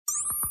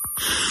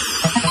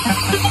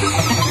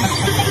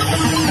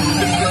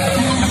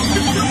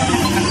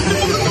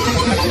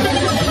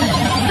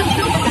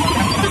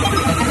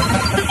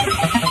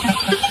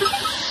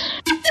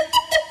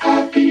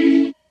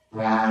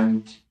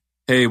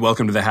Hey,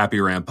 welcome to the Happy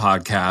Rant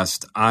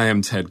podcast. I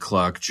am Ted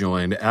Cluck,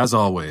 joined, as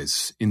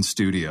always, in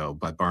studio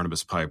by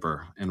Barnabas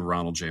Piper and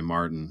Ronald J.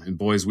 Martin. And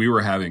boys, we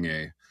were having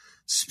a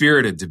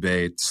spirited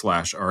debate /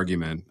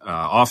 argument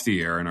off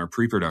the air in our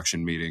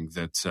pre-production meeting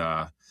that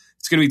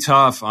it's going to be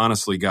tough,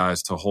 honestly,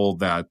 guys, to hold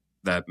that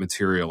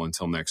material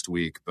until next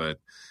week. But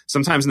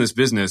sometimes in this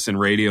business, in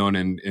radio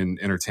and in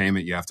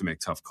entertainment, you have to make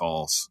tough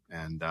calls.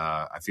 And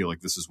I feel like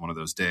this is one of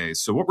those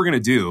days. So what we're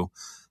going to do,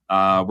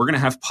 we're going to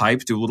have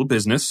Pipe do a little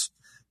business.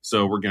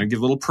 So we're going to give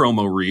a little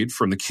promo read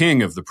from the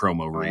king of the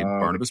promo read,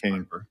 Barnabas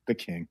Piper. The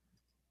king.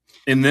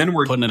 And then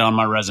we're putting it on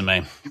my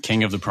resume,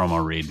 king of the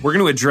promo read. We're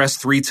going to address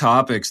 3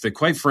 topics that,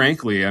 quite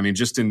frankly, I mean,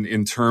 just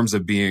in terms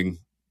of being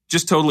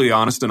just totally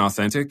honest and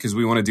authentic, because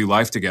we want to do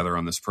life together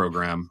on this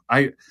program.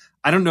 I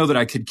don't know that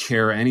I could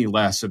care any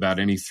less about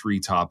any 3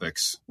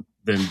 topics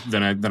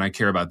than I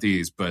care about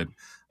these. But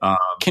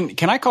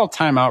can I call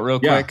time out real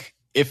quick?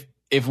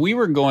 If we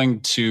were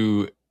going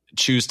to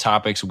choose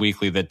topics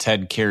weekly that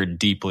Ted cared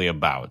deeply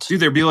about,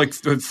 dude, there'd be like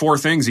 4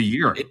 things a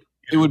year.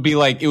 It would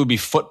be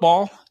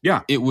football.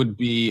 Yeah. It would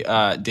be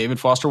David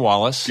Foster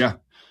Wallace. Yeah.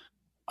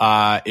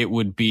 It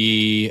would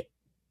be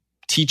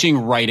teaching,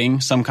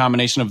 writing, some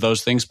combination of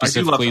those things,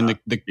 specifically in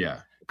the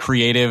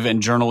creative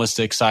and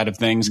journalistic side of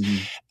things.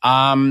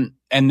 Mm-hmm.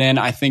 And then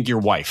I think your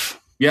wife.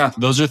 Yeah.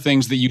 Those are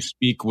things that you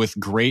speak with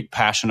great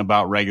passion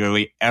about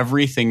regularly.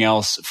 Everything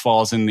else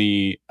falls in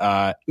the,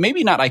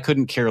 maybe not I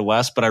couldn't care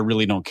less, but I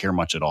really don't care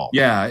much at all.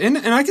 Yeah. And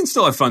I can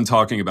still have fun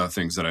talking about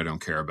things that I don't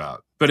care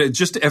about. But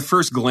just at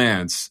first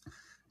glance,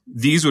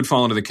 these would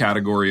fall into the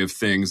category of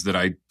things that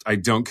I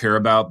don't care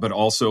about, but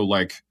also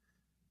like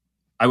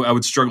I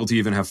would struggle to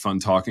even have fun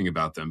talking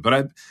about them.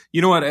 But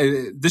you know what?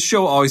 This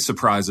show always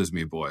surprises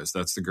me, boys.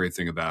 That's the great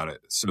thing about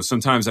it. So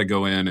sometimes I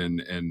go in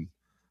and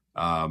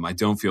I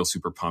don't feel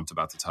super pumped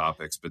about the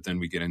topics, but then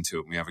we get into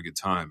it and we have a good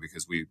time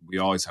because we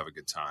always have a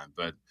good time.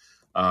 But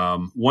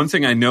one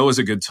thing I know is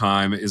a good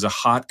time is a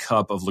hot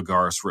cup of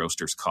Lagares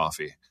Roasters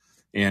coffee.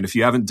 And if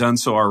you haven't done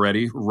so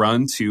already,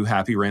 run to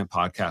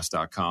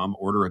happyrantpodcast.com,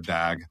 order a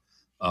bag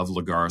of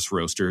Lagares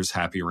Roasters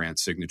Happy Rant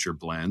Signature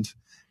Blend,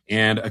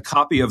 and a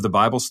copy of the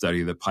Bible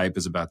study that Pipe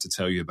is about to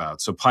tell you about.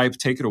 So Pipe,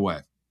 take it away.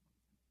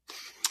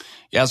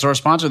 Yeah, so our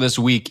sponsor this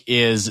week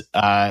is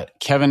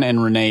Kevin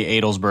and Renee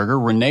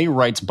Adelsberger. Renee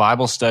writes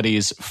Bible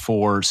studies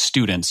for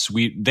students.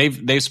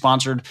 They've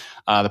sponsored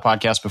the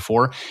podcast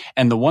before,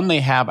 and the one they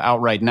have out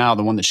right now,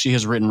 the one that she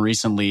has written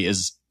recently,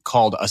 is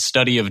called A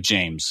Study of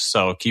James.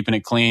 So keeping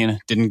it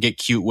clean, didn't get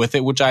cute with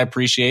it, which I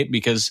appreciate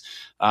because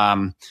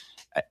I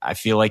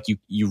feel like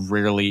you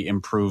rarely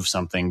improve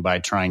something by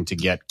trying to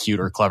get cute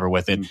or clever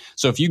with it.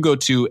 So if you go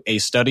to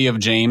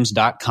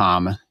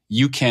astudyofjames.com,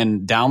 you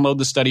can download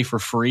the study for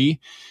free.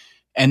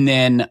 And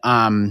then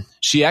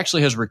she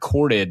actually has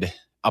recorded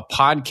a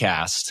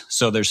podcast.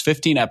 So there's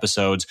 15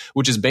 episodes,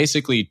 which is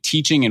basically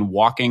teaching and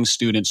walking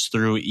students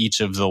through each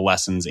of the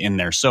lessons in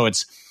there. So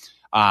it's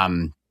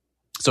a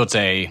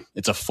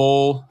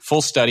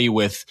full study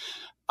with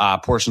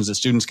portions that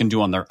students can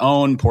do on their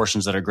own,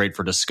 portions that are great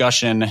for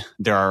discussion.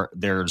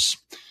 There's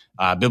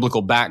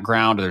biblical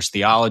background, there's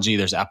theology,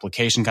 there's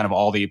application, kind of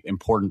all the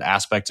important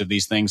aspects of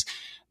these things.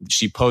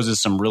 She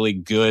poses some really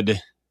good,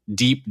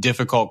 deep,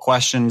 difficult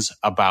questions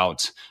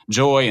about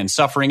joy and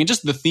suffering and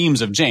just the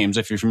themes of James,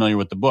 if you're familiar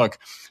with the book,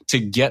 to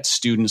get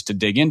students to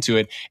dig into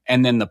it.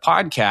 And then the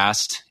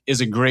podcast is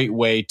a great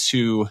way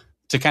to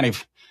kind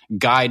of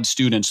guide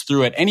students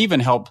through it and even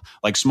help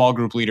like small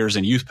group leaders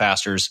and youth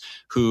pastors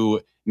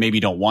who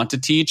maybe don't want to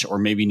teach or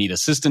maybe need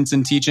assistance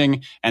in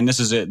teaching. And this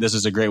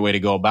is a great way to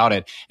go about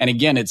it. And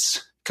again,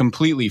 it's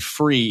completely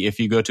free. If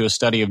you go to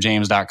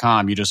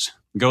astudyofjames.com, you just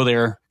go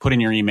there, put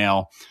in your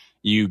email,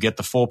 you get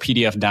the full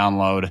PDF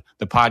download.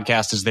 The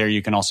podcast is there.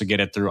 You can also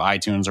get it through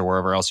iTunes or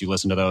wherever else you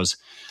listen to those.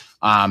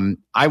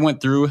 I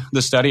went through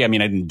the study. I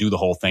mean, I didn't do the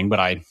whole thing, but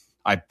I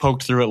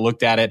poked through it,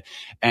 looked at it,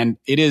 and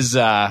it is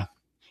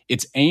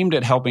it's aimed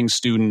at helping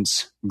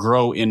students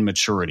grow in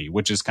maturity,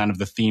 which is kind of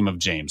the theme of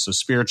James. So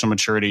spiritual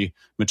maturity,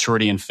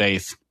 maturity in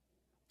faith,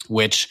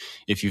 which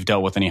if you've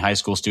dealt with any high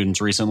school students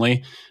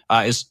recently,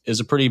 is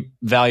a pretty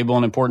valuable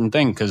and important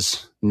thing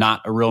because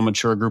not a real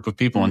mature group of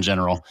people in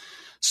general.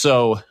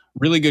 So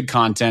really good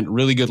content,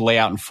 really good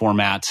layout and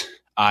format.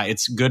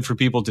 It's good for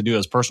people to do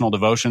as personal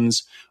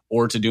devotions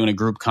or to do in a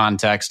group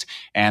context.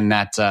 And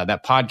that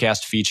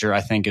podcast feature,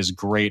 I think, is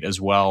great as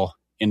well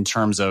in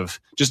terms of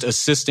just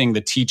assisting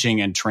the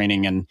teaching and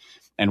training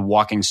and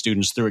walking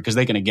students through it, because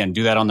they can, again,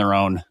 do that on their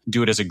own,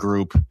 do it as a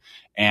group.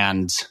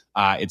 And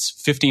it's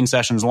 15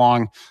 sessions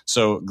long,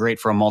 so great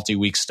for a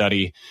multi-week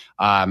study.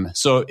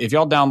 So if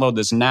y'all download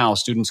this now,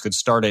 students could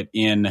start it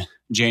in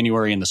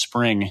January in the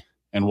spring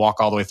and walk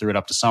all the way through it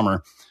up to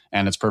summer.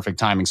 And it's perfect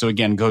timing. So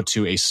again, go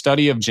to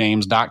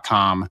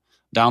astudyofjames.com,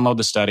 download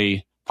the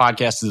study.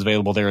 Podcast is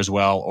available there as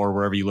well, or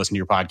wherever you listen to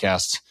your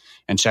podcasts,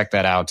 and check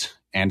that out.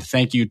 And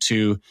thank you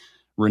to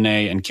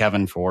Renee and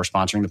Kevin for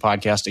sponsoring the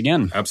podcast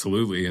again.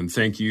 Absolutely. And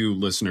thank you,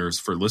 listeners,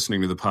 for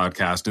listening to the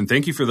podcast. And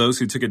thank you for those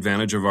who took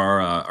advantage of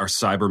our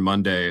Cyber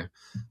Monday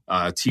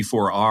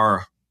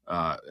T4R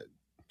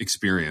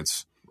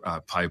experience.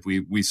 Pipe.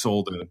 We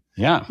sold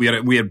Yeah.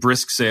 We had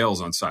brisk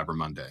sales on Cyber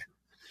Monday.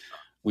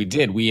 We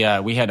did. We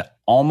had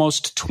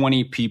almost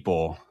 20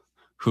 people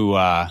who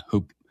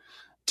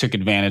took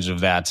advantage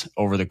of that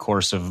over the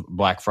course of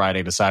Black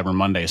Friday to Cyber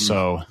Monday.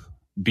 So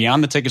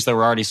beyond the tickets that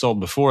were already sold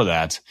before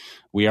that,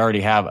 we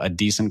already have a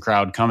decent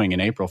crowd coming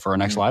in April for our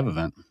next live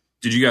event.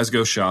 Did you guys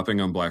go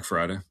shopping on Black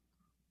Friday?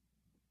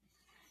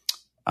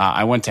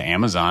 I went to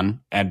Amazon,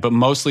 but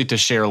mostly to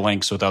share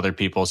links with other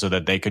people so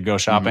that they could go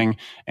shopping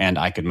and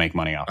I could make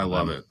money off of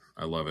them.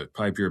 I love it.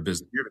 Pipe, you're a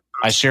business.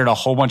 I shared a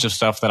whole bunch of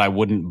stuff that I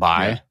wouldn't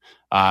buy,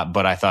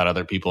 but I thought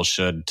other people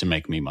should to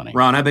make me money.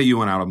 Ron, I bet you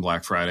went out on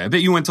Black Friday. I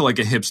bet you went to like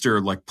a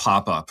hipster like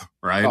pop-up,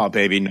 right? Oh,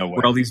 baby, no way.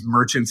 Where all these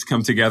merchants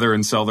come together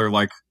and sell their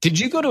like... Did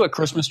you go to a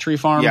Christmas tree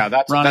farm? Yeah,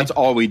 Ronnie? that's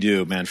all we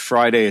do, man.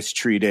 Friday is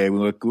tree day.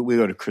 We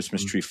go to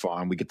Christmas tree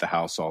farm. We get the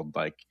house all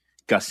like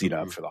gussied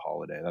up for the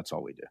holiday. That's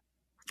all we do.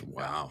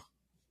 Wow.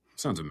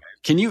 Sounds amazing.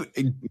 Can you,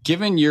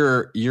 given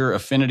your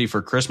affinity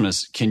for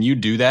Christmas, can you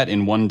do that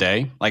in one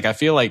day? Like, I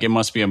feel like it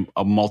must be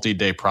a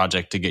multi-day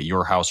project to get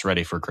your house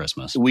ready for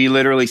Christmas. We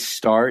literally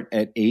start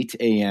at 8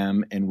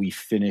 a.m. and we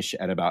finish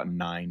at about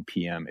 9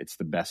 p.m. It's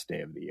the best day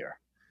of the year.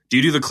 Do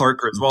you do the Clark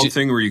Griswold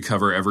thing where you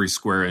cover every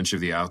square inch of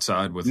the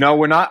outside with? No,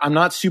 we're not. I'm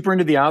not super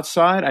into the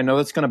outside. I know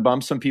that's going to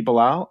bump some people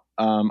out.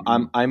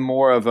 I'm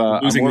more of a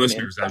losing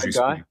listeners as you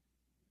guy. speak.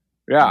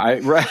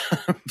 Yeah,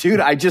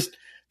 dude.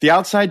 The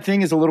outside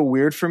thing is a little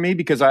weird for me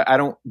because I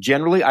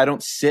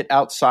don't sit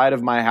outside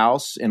of my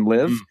house and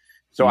live.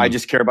 So I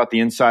just care about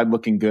the inside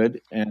looking good.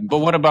 But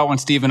what about when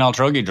Stephen L.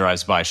 Trogi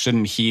drives by?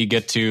 Shouldn't he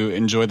get to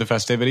enjoy the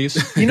festivities?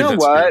 You know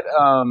what?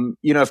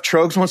 If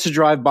Trogs wants to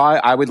drive by,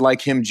 I would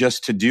like him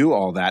just to do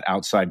all that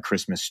outside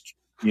Christmas,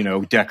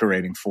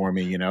 decorating for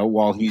me,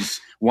 while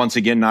he's once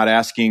again not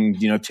asking,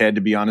 Ted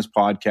to be on his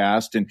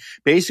podcast and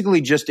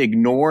basically just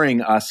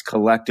ignoring us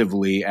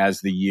collectively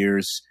as the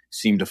years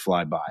seem to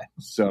fly by.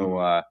 So,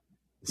 a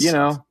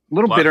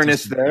little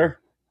bitterness there,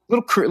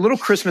 little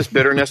Christmas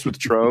bitterness with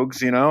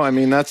Trogs, I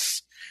mean,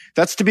 that's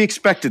to be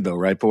expected though.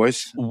 Right,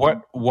 boys?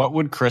 What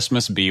would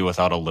Christmas be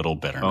without a little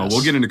bitterness? Oh,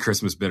 we'll get into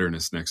Christmas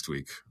bitterness next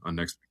week on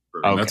next week.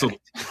 Okay.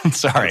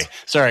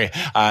 Sorry.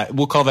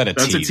 We'll call that a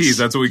tease. That's a tease.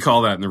 That's what we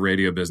call that in the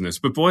radio business.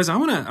 But boys, I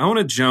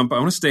want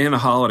to stay in the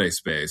holiday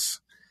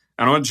space.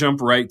 And I want to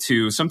jump right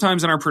to,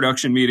 sometimes in our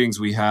production meetings,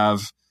 we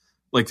have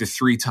like the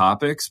 3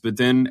 topics, but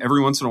then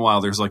every once in a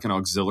while there's like an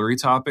auxiliary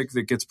topic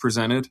that gets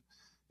presented.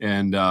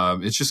 And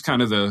it's just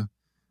kind of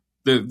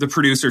the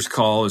producer's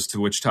call as to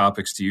which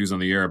topics to use on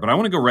the air. But I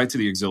want to go right to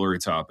the auxiliary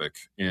topic.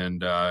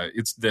 And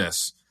it's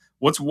this.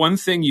 What's one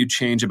thing you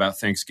change about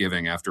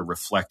Thanksgiving after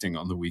reflecting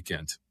on the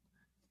weekend?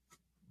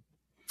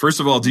 First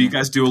of all, do you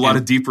guys do a lot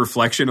of deep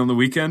reflection on the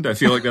weekend? I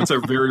feel like that's a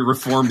very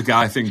reformed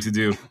guy thing to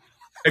do.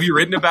 Have you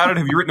written about it?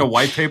 Have you written a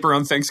white paper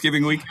on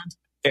Thanksgiving weekend?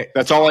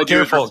 That's all I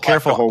do. Careful.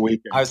 The whole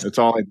weekend. That's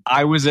all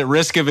I was at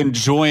risk of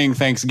enjoying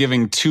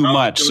Thanksgiving too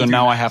much, so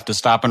now I have to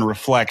stop and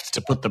reflect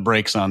to put the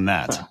brakes on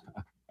that.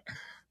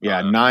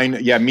 Yeah, 9.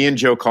 Yeah, me and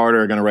Joe Carter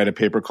are going to write a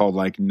paper called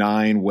like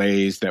 9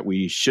 ways that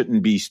we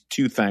shouldn't be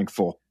too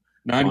thankful.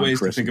 9 ways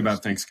Christmas. To think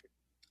about Thanksgiving.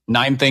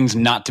 9 things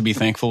not to be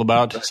thankful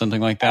about, something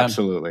like that.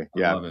 Absolutely.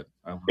 Yeah. I love it.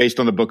 Based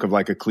on the book of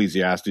like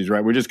Ecclesiastes,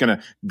 right? We're just going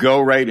to go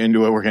right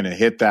into it. We're going to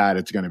hit that.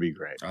 It's going to be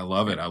great. I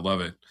love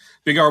it.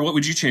 Big R, what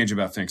would you change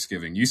about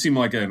Thanksgiving? You seem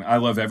like I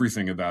love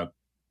everything about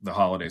the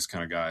holidays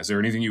kind of guy. Is there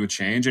anything you would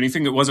change?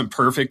 Anything that wasn't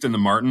perfect in the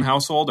Martin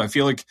household? I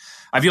feel like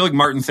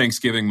Martin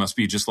Thanksgiving must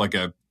be just like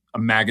a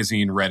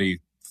magazine ready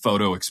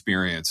photo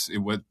experience.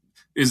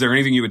 Is there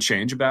anything you would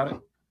change about it?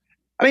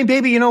 I mean,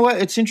 baby, you know what?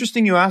 It's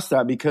interesting you asked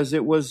that because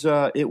it was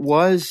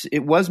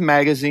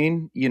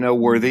magazine,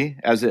 worthy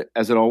as it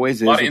always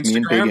is. A lot of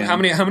Instagram.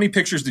 How many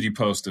pictures did you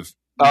post of?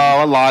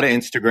 Oh, a lot of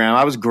Instagram.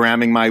 I was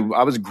gramming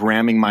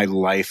my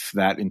life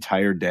that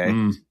entire day.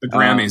 The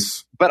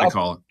Grammys, I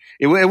call it.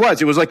 It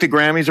was like the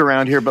Grammys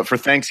around here, but for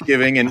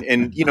Thanksgiving,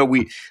 and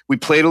we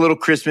played a little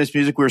Christmas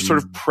music. We were sort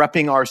of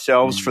prepping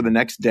ourselves for the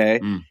next day.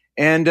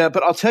 And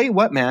but I'll tell you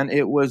what, man,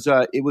 it was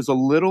a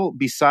little.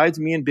 Besides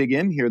me and Big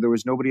M here, there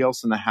was nobody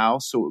else in the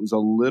house, so it was a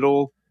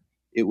little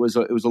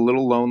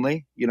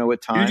lonely,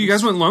 at times. Dude, you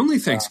guys went lonely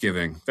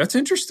Thanksgiving. That's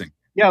interesting.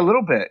 Yeah, a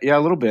little bit.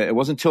 It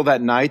wasn't until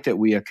that night that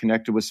we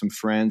connected with some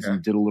friends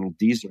and did a little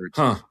dessert.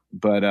 Huh.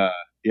 But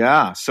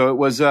so it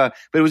was. But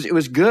it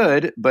was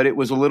good, but it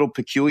was a little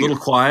peculiar, a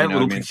little quiet, a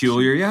little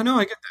peculiar. Yeah, no,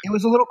 I get that. It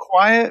was a little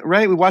quiet,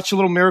 right? We watched a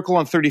little Miracle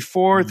on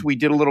 34th. We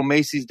did a little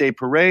Macy's Day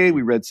Parade.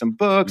 We read some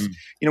books.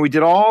 We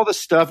did all the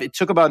stuff. It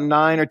took about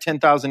 9 or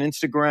 10,000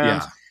 Instagrams.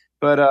 Yeah.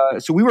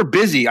 But so we were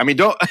busy.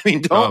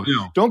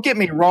 Don't get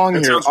me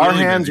wrong here. Our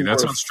really hands busy.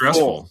 That sounds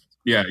stressful. Full.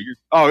 Yeah.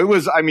 It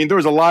was. There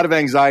was a lot of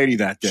anxiety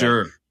that day.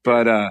 Sure.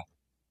 But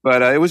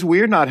it was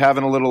weird not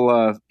having a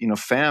little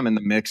fam in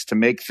the mix to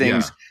make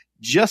things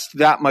just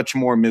that much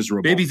more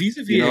miserable. Baby,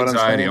 vis-a-vis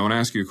anxiety, I want to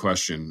ask you a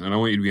question, and I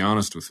want you to be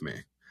honest with me.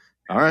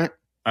 All right.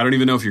 I don't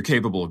even know if you're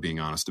capable of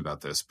being honest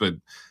about this, but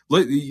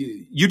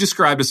you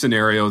described a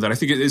scenario that I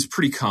think is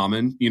pretty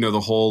common. The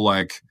whole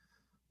like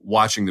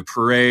watching the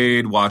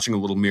parade, watching a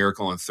little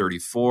Miracle on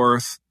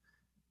 34th.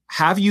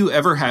 have you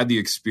ever had the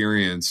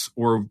experience,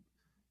 or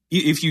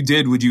if you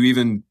did, would you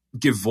even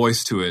give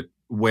voice to it,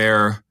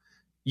 where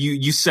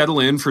you settle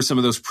in for some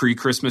of those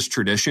pre-Christmas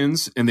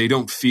traditions and they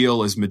don't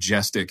feel as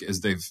majestic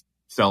as they've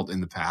felt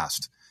in the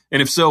past?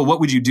 And if so, what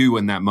would you do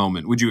in that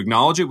moment? Would you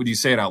acknowledge it? Would you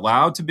say it out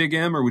loud to Big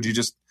M, or would you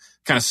just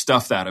kind of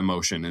stuff that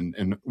emotion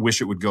and wish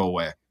it would go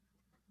away?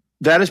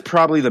 That is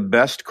probably the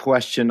best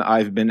question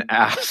I've been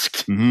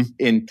asked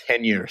in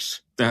 10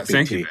 years.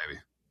 Thank you, baby.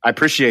 I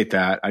appreciate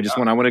that. I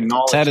want to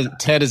acknowledge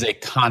Ted is a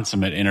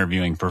consummate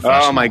interviewing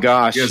professional. Oh my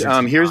gosh. Here's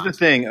the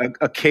thing.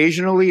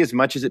 Occasionally, as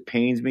much as it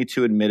pains me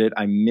to admit it,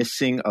 I'm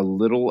missing a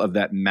little of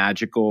that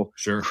magical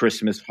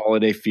Christmas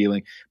holiday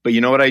feeling. But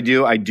you know what I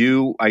do? I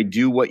do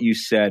what you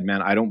said,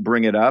 man. I don't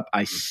bring it up.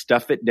 I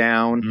stuff it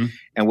down.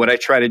 And what I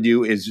try to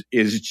do is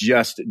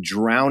just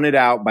drown it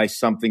out by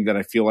something that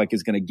I feel like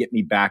is going to get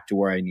me back to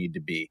where I need to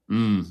be.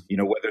 You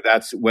know,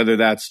 whether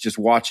that's just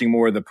watching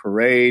more of the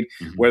parade,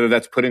 whether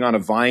that's putting on a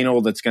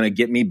vinyl that's going to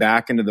get me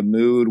back into the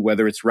mood,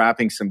 whether it's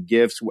wrapping some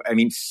gifts. I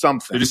mean,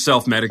 something. They're just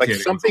self-medicating.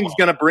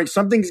 Like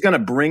something's going to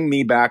bring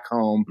me back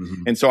home.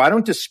 And so I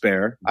don't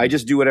despair. I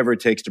just do whatever it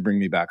takes to bring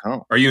me back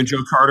home. Are you and Joe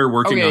Carter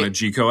working on a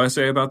GCO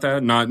essay about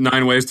that? Not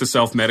 9 ways to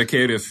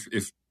self-medicate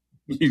if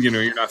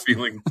you're not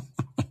feeling.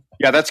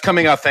 Yeah, that's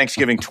coming out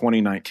Thanksgiving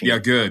 2019. Yeah,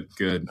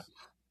 good.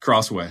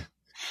 Crossway.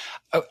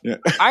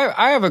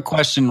 I have a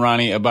question,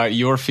 Ronnie, about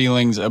your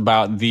feelings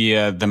about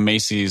the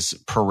Macy's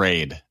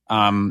parade.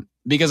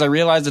 Because I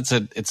realize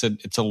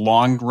it's a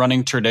long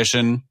running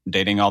tradition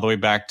dating all the way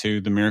back to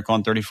the Miracle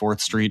on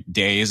 34th Street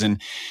days.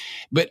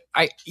 But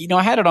I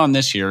had it on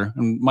this year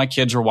and my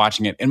kids were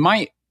watching it, and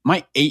my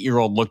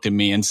 8-year-old looked at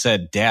me and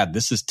said, "Dad,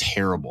 this is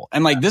terrible."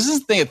 And like, this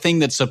is the thing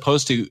that's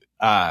supposed to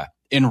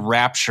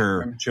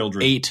enrapture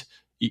children,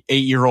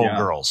 8-year-old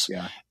girls.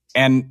 Yeah.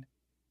 And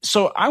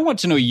so I want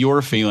to know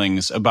your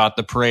feelings about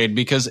the parade,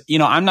 because,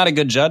 I'm not a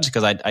good judge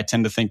because I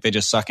tend to think they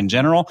just suck in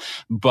general.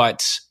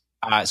 But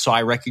so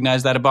I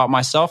recognize that about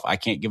myself. I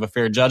can't give a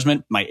fair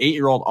judgment. My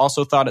 8-year-old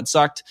also thought it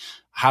sucked.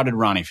 How did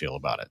Ronnie feel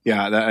about it?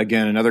 Yeah,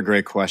 again, another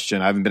great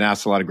question. I haven't been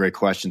asked a lot of great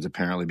questions,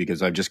 apparently,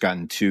 because I've just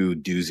gotten 2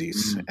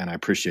 doozies, and I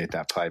appreciate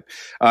that, Pipe.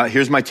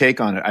 Here's my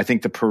take on it. I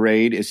think the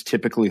parade is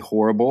typically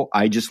horrible.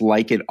 I just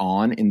like it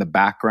on in the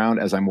background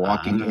as I'm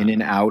walking in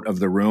and out of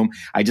the room.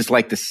 I just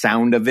like the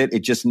sound of it.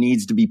 It just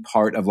needs to be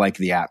part of like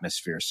the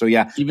atmosphere. So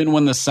yeah. Even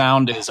when the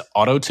sound is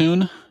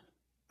auto-tune?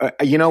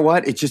 You know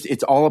what?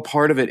 It's all a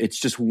part of it. It's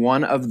just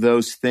one of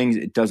those things.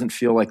 It doesn't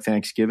feel like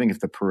Thanksgiving if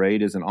the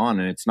parade isn't on.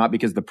 And it's not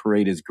because the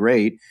parade is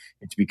great.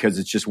 It's because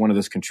it's just one of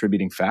those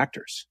contributing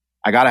factors.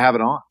 I got to have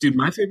it on. Dude,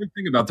 my favorite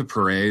thing about the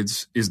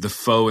parades is the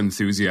faux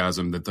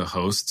enthusiasm that the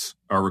hosts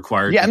are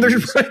required to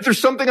use.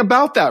 There's something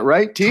about that,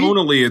 right, T?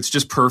 Tonally, it's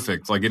just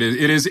perfect. Like it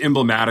is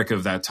emblematic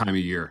of that time of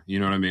year. You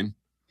know what I mean?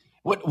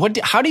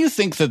 How do you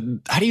think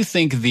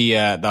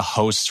the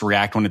hosts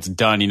react when it's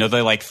done?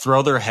 They like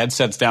throw their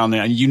headsets down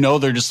there and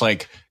they're just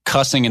like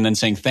cussing and then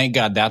saying, "Thank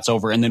God that's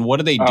over." And then what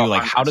do they do?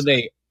 Like, how do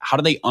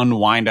they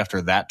unwind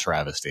after that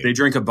travesty? They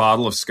drink a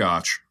bottle of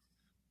scotch.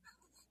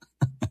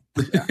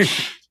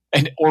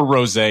 Or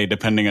rosé,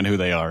 depending on who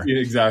they are. Yeah,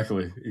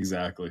 exactly.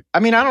 I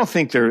mean, I don't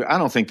think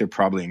they're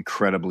probably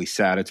incredibly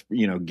sad. It's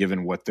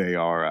given what they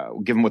are,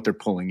 given what they're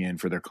pulling in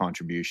for their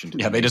contribution.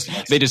 To they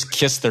just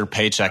kiss their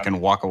paycheck and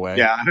walk away.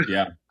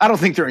 Yeah. I don't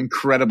think they're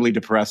incredibly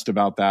depressed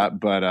about that,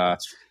 but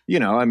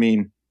I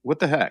mean, what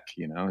the heck?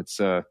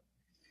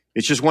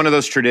 It's just one of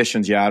those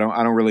traditions. Yeah, I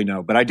don't really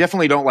know, but I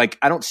definitely don't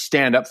I don't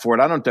stand up for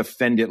it. I don't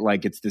defend it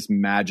like it's this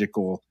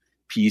magical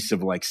piece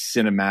of like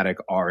cinematic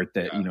art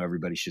that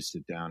everybody should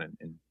sit down and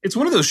it's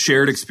one of those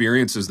shared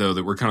experiences though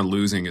that we're kind of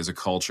losing as a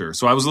culture.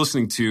 So I was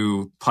listening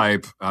to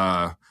Pipe,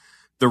 the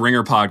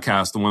Ringer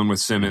podcast, the one with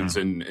Simmons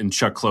and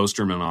Chuck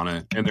Klosterman on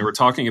it, and they were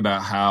talking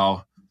about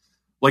how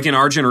like in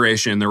our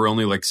generation there were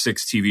only like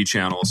 6 TV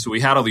channels, so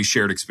we had all these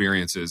shared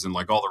experiences, and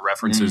like all the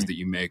references that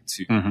you make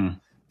to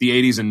the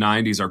 80s and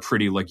 90s are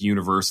pretty like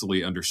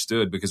universally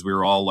understood because we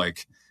were all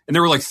like, and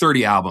there were like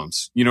 30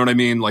 albums, you know what I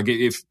mean? Like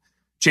if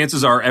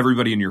chances are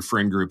everybody in your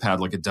friend group had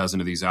like a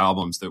dozen of these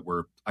albums that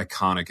were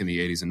iconic in the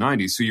 80s and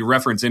 90s. So you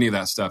reference any of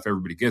that stuff,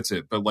 everybody gets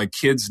it. But like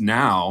kids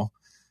now,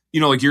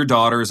 like your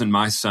daughters and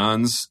my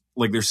sons,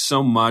 like there's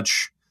so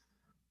much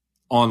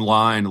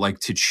online like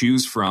to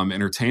choose from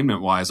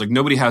entertainment wise. Like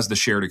nobody has the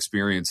shared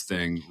experience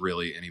thing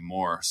really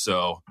anymore.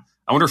 So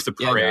I wonder if the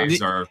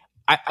parades are.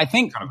 I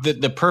think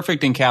the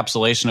perfect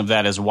encapsulation of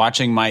that is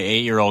watching my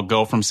 8-year-old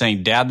go from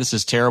saying, "Dad, this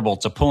is terrible,"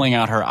 to pulling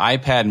out her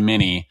iPad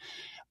mini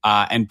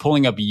and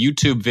pulling up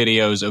YouTube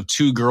videos of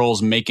 2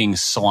 girls making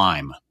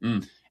slime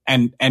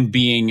and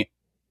being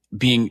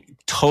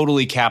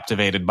totally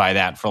captivated by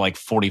that for like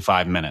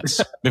 45 minutes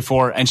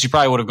before. And she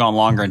probably would have gone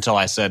longer until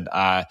I said,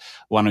 "Why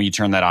don't you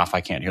turn that off?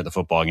 I can't hear the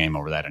football game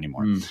over that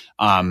anymore."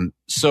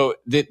 So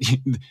the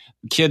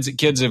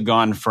kids have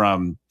gone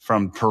from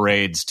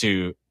parades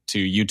to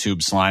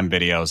YouTube slime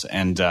videos,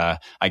 and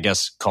I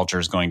guess culture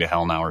is going to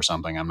hell now or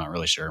something. I'm not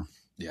really sure.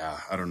 Yeah,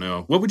 I don't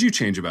know. What would you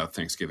change about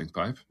Thanksgiving,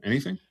 Pipe?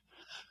 Anything?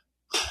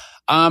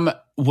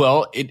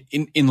 Well,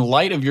 in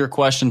light of your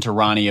question to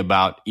Ronnie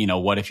about,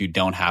 what if you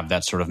don't have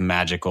that sort of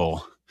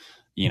magical,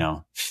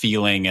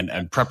 feeling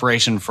and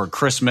preparation for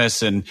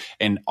Christmas and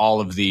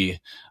all of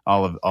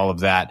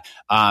that.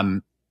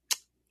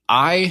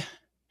 I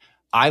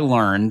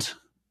learned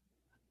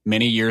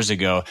many years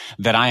ago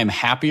that I am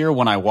happier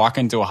when I walk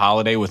into a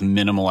holiday with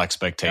minimal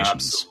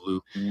expectations.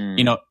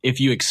 Absolutely. If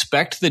you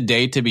expect the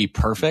day to be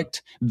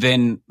perfect,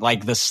 then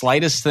like the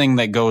slightest thing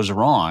that goes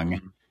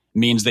wrong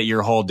means that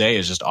your whole day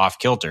is just off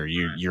kilter.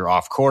 You're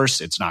off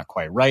course. It's not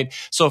quite right.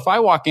 So if I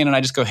walk in and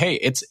I just go, hey,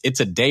 it's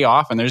a day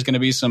off and there's going to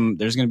be some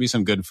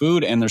good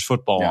food and there's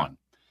football on.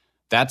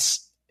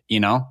 That's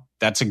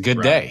a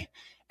good day.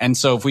 And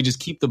so if we just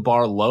keep the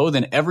bar low,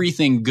 then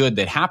everything good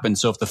that happens.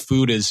 So if the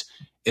food is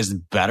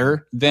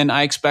better than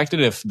I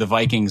expected, if the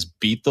Vikings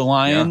beat the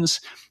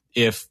Lions,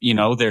 if,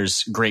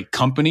 there's great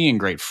company and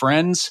great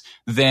friends,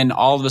 then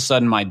all of a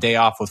sudden my day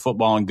off with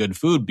football and good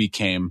food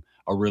became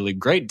a really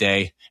great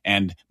day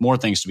and more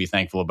things to be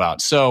thankful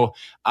about. So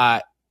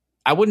I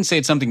wouldn't say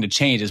it's something to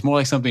change. It's more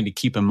like something to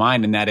keep in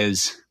mind. And that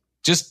is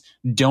just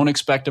don't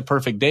expect a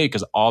perfect day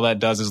because all that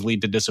does is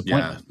lead to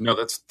disappointment. Yeah,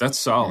 no, that's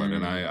solid.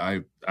 And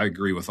I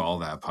agree with all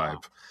that,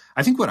 Pipe.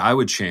 I think what I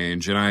would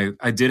change, and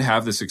I did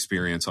have this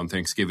experience on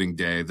Thanksgiving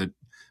Day,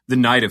 the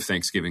night of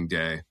Thanksgiving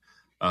Day,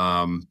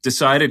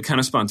 decided kind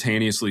of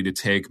spontaneously to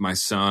take my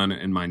son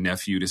and my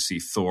nephew to see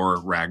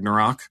Thor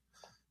Ragnarok,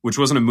 which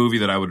wasn't a movie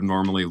that I would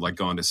normally like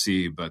going to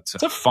see, but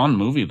it's a fun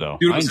movie though.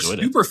 Dude, it was a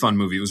super fun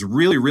movie. It was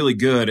really, really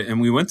good. And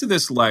we went to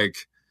this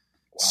like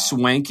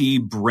swanky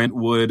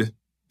Brentwood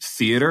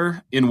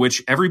theater in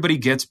which everybody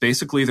gets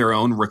basically their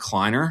own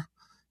recliner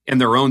and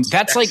their own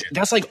that's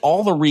like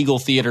all the Regal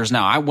theaters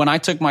now. When I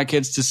took my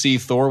kids to see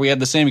Thor, we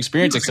had the same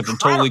experience, except it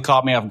totally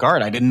caught me off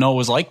guard. I didn't know it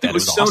was like that. It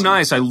was so awesome.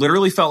 Nice. I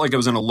literally felt like I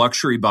was in a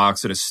luxury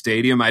box at a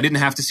stadium. I didn't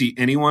have to see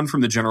anyone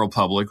from the general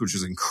public, which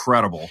is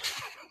incredible.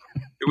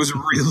 It was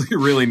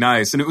really, really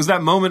nice. And it was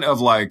that moment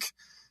of like,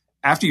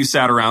 after you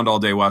sat around all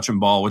day watching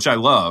ball, which I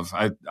love.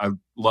 I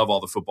love all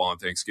the football on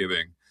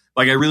Thanksgiving.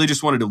 Like I really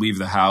just wanted to leave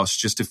the house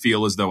just to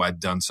feel as though I'd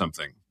done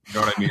something. You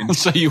know what I mean?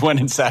 So you went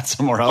and sat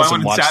somewhere else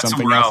and watched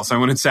something else? I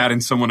went and sat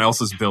in someone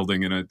else's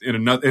building in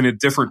a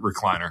different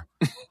recliner.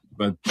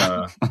 But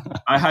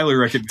I highly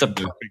recommend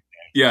it.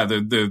 Yeah,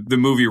 the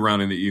movie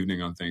run in the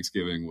evening on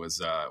Thanksgiving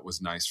was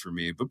nice for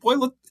me. But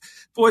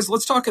boys,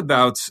 let's talk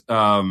about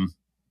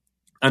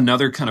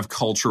another kind of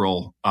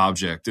cultural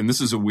object, and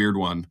this is a weird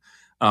one.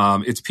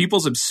 It's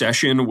people's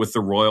obsession with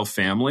the royal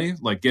family,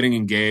 like getting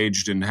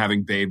engaged and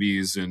having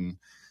babies and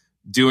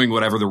doing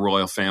whatever the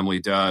royal family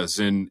does.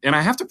 And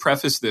I have to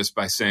preface this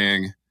by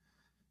saying,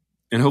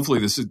 and hopefully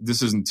this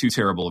isn't too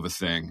terrible of a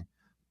thing.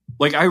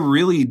 Like, I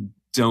really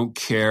don't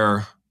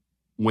care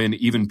when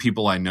even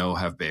people I know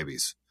have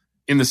babies,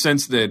 in the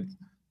sense that,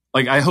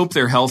 like, I hope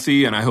they're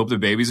healthy and I hope the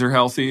babies are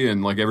healthy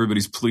and like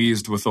everybody's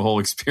pleased with the whole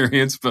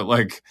experience. But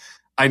like,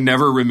 I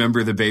never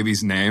remember the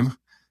baby's name.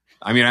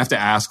 I mean, I have to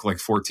ask like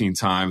 14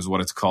 times what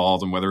it's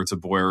called and whether it's a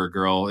boy or a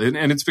girl.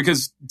 And it's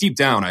because deep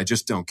down, I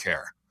just don't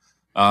care.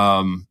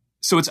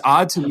 So it's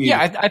odd to me. Yeah,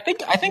 I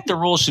think the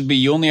rule should be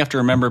you only have to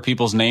remember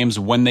people's names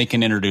when they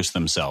can introduce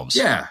themselves.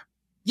 Yeah.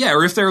 Yeah.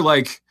 Or if they're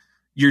like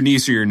your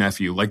niece or your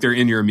nephew, like they're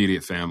in your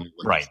immediate family.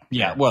 Like, right.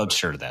 Yeah. Well,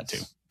 sure, that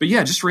too. But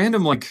yeah, just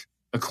random like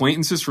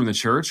acquaintances from the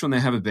church when they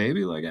have a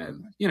baby. Like, I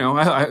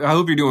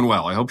hope you're doing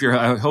well. I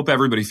hope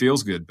everybody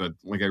feels good, but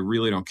like, I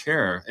really don't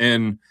care.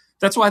 And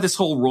that's why this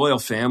whole royal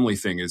family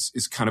thing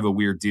is kind of a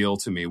weird deal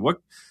to me.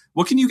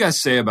 What can you guys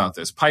say about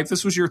this? Pipe,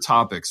 this was your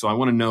topic, so I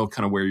want to know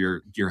kind of where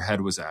your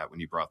head was at when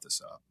you brought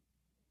this up.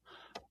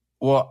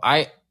 Well,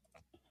 I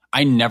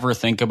never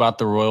think about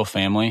the royal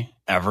family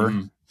ever.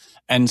 Mm-hmm.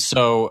 And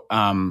so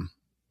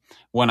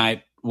when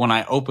I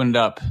opened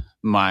up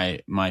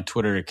my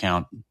Twitter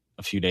account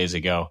a few days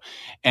ago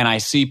and I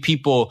see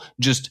people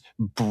just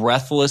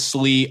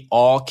breathlessly,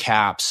 all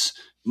caps,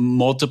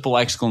 multiple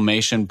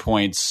exclamation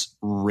points,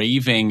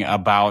 raving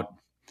about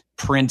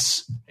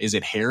Prince, is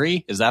it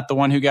Harry? Is that the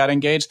one who got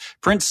engaged?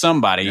 Prince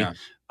somebody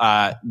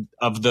of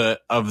the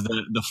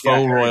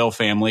faux royal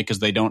family, because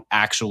they don't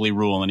actually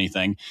rule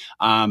anything.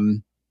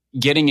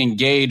 Getting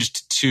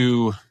engaged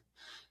to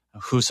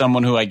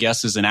someone who I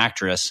guess is an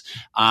actress.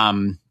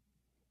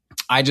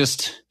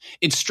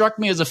 It struck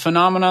me as a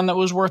phenomenon that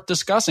was worth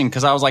discussing,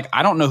 because I was like,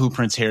 I don't know who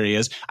Prince Harry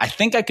is. I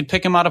think I could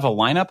pick him out of a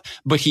lineup,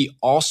 but he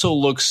also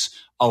looks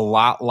a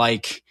lot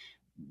like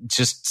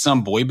just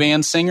some boy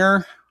band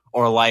singer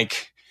or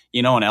like,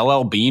 an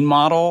LL Bean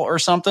model or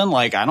something.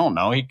 Like, I don't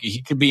know.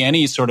 He could be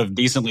any sort of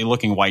decently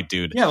looking white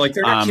dude. Yeah, like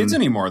they're not kids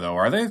anymore, though,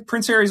 are they?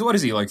 Prince Harry's, what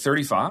is he, like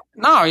 35?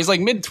 No, he's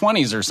like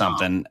mid-20s or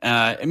something.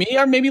 Oh.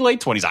 Or maybe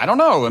late 20s. I don't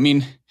know. I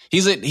mean,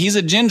 he's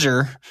a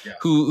ginger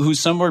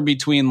who's somewhere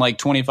between like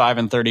 25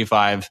 and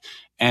 35.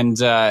 And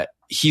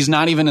he's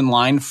not even in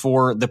line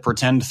for the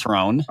pretend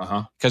throne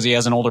because he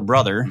has an older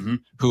brother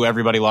who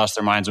everybody lost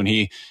their minds when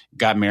he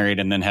got married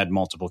and then had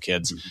multiple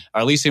kids,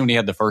 or at least when he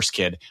had the first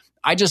kid.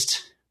 I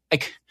just,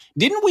 like,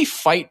 didn't we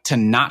fight to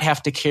not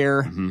have to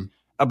care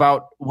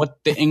about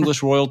what the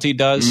English royalty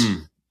does?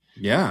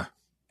 Yeah.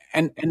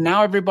 And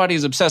now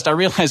everybody's obsessed. I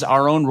realize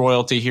our own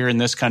royalty here in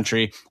this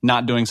country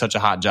not doing such a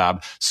hot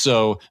job.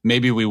 So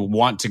maybe we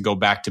want to go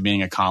back to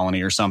being a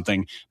colony or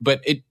something.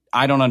 But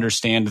I don't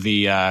understand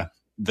the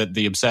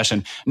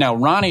obsession. Now,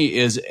 Ronnie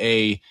is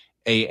an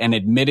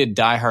admitted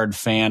diehard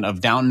fan of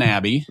Downton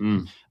Abbey,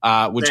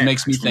 which Same,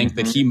 makes me think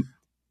that he.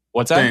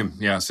 What's that? Same,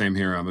 yeah, same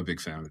here. I'm a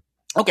big fan of it.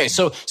 Okay,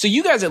 so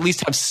you guys at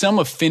least have some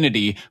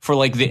affinity for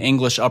like the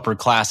English upper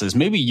classes.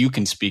 Maybe you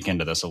can speak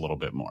into this a little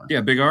bit more.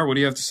 Yeah, Big R, what do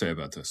you have to say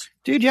about this?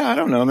 Dude, yeah, I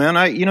don't know,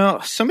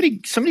 man.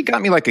 Somebody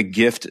got me like a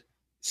gift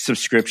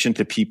subscription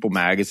to People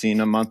magazine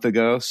a month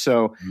ago.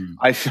 So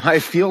I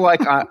feel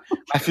like I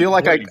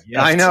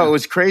know, it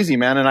was crazy,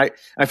 man. And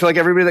I feel like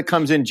everybody that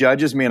comes in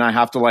judges me and I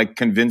have to like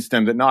convince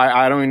them that no,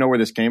 I don't even know where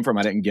this came from.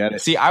 I didn't get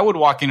it. See, I would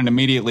walk in and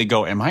immediately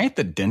go, am I at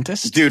the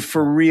dentist? Dude,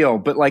 for real.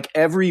 But like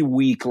every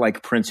week,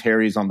 like Prince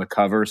Harry's on the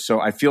cover.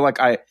 So I feel like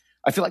I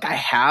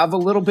have a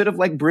little bit of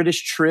like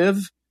British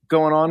triv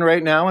going on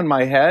right now in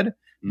my head.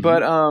 Mm-hmm.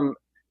 But,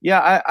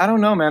 yeah, I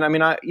don't know, man. I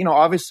mean,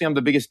 obviously I'm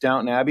the biggest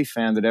Downton Abbey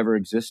fan that ever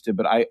existed,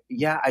 but I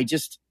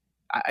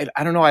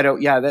don't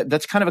know.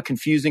 That's kind of a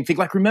confusing thing.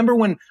 Like, remember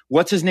when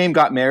what's his name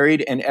got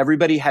married and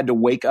everybody had to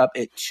wake up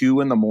at 2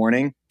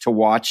 a.m. to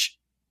watch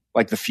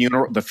like the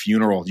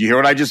funeral. You hear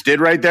what I just did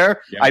right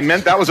there? Yeah. I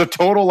meant that was a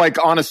total like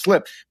honest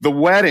slip. The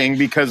wedding,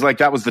 because like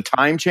that was the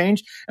time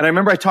change. And I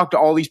remember I talked to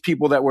all these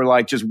people that were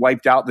like just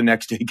wiped out the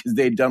next day because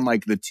they'd done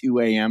like the 2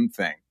 a.m.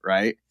 thing.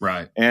 Right.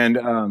 Right. And,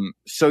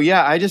 so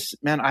yeah, I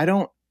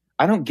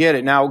don't get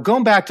it. Now,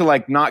 going back to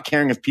like not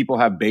caring if people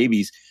have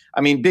babies.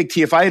 I mean, Big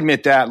T, if I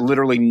admit that,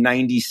 literally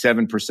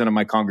 97% of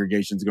my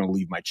congregation is going to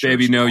leave my church.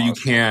 Baby, no, you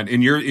can't.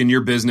 In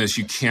your business,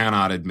 you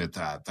cannot admit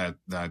that.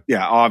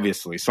 Yeah,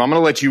 obviously. So I'm going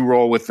to let you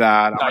roll with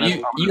that.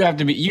 No, you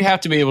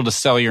have to be able to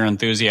sell your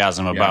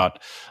enthusiasm about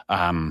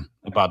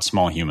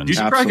small humans. You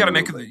probably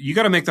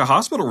got to make the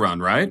hospital run,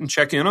 right? And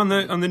check in on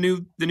the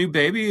new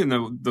baby and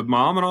the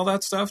mom and all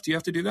that stuff. Do you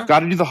have to do that?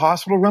 Got to do the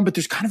hospital run, but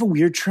there's kind of a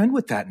weird trend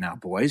with that now,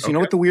 boys. Okay. You know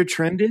what the weird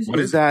trend is? What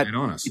is that it?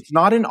 It's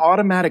not an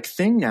automatic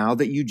thing now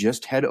that you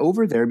just head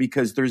over there,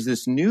 because there's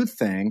this new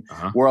thing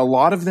where a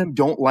lot of them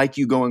don't like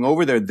you going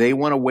over there. They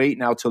want to wait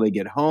now till they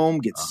get home,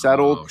 get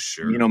settled,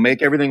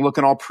 make everything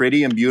looking all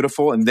pretty and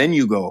beautiful, and then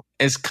you go.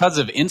 It's because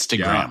of Instagram.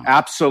 Yeah,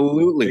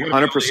 absolutely,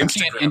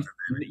 100%.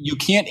 You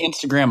can't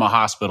Instagram a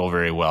hospital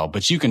very well,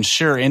 but you can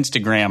sure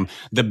Instagram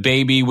the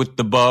baby with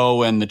the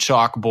bow and the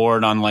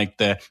chalkboard on like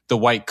the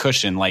white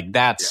cushion. Like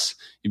that's,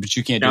 but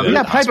you can't do that.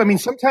 Yeah, Pipe. I mean,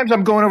 sometimes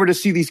I'm going over to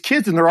see these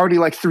kids and they're already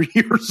like 3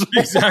 years old.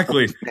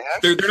 Exactly.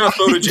 They're not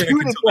photogenic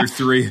until they're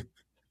 3.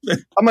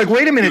 I'm like,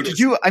 wait a minute.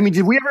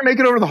 Did we ever make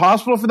it over to the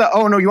hospital for that?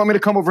 Oh no, you want me to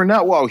come over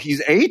now? Whoa,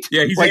 he's 8?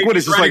 Yeah, he's like, 8. What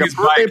is this, like a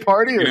birthday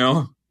party? You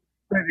know?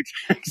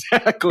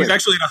 Exactly. He's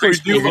actually in a high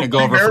school. You're going to go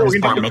over for his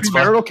bar mitzvah.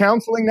 Marital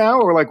counseling now,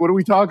 or like, what are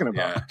we talking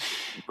about? Yeah.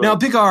 Now,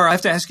 Big R, I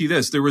have to ask you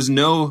this: there was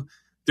no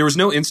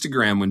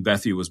Instagram when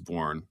Bethy was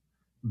born,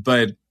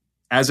 but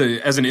as an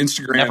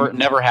Instagram,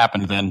 never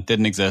happened then.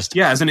 Didn't exist.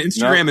 Yeah, as an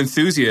Instagram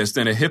enthusiast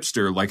and a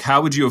hipster, like,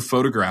 how would you have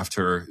photographed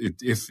her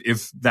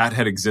if that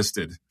had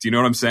existed? Do you know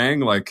what I'm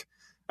saying? Like,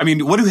 I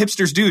mean, what do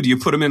hipsters do? Do you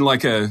put them in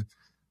like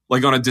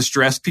on a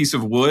distressed piece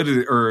of wood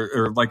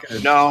or like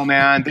no,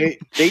 man,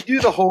 they do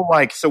the whole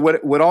like, so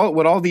what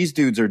all these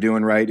dudes are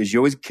doing, right, is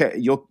you'll Pipe,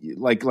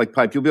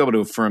 you'll be able to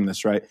affirm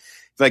this, right?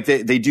 Like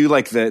they do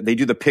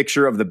the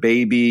picture of the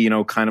baby,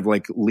 kind of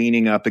like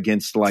leaning up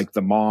against like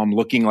the mom,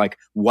 looking like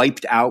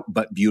wiped out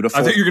but beautiful.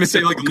 I thought you were going to say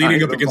like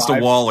leaning up against a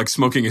wall, like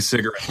smoking a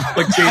cigarette,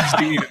 like James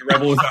Dean in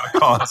Rebel Without a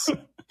Cause.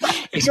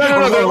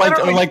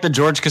 Or like the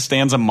George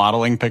Costanza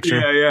modeling picture.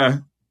 Yeah.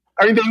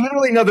 I mean, they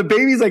literally know the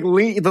baby's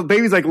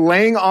like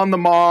laying on the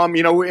mom,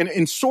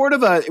 in sort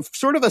of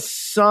a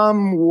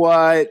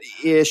somewhat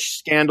ish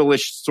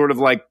scandalous sort of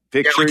like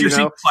picture, like you're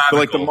seeing clavicle, so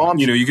like the mom,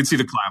 you can see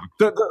the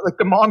clavicle. Like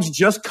the mom's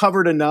just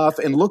covered enough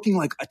and looking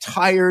like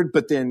tired,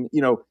 but then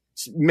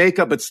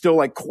makeup, but still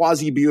like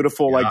quasi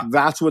beautiful. Yeah. Like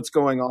that's what's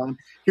going on.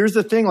 Here's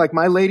the thing: like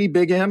my lady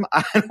Big M,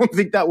 I don't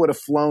think that would have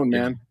flown,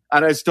 man. I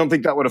just don't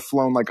think that would have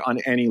flown like on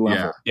any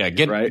level. Yeah.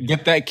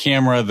 Get that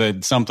camera, the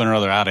something or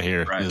other out of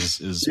here. Right.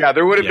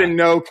 There would have been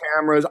no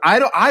cameras.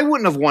 I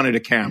wouldn't have wanted a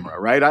camera,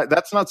 right?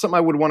 That's not something I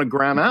would want to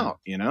gram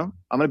out. I'm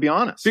going to be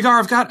honest. Big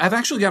R, I've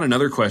actually got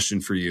another question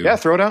for you. Yeah,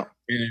 throw it out.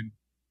 And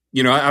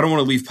I don't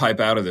want to leave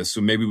Pipe out of this,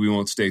 so maybe we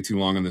won't stay too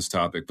long on this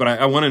topic. But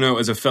I want to know,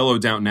 as a fellow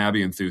Downton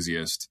Abbey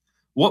enthusiast,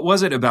 what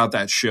was it about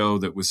that show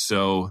that was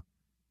so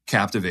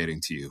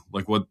captivating to you?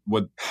 Like what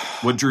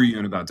drew you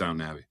in about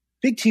Downton Abbey?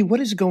 Big T, what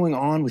is going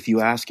on with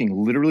you asking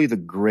literally the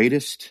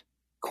greatest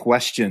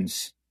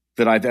questions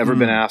that I've ever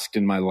been asked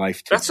in my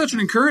life? That's such an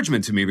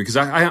encouragement to me, because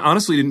I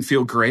honestly didn't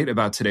feel great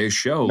about today's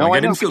show. No, I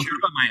didn't feel good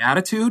about my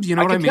attitude. You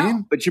know what I mean?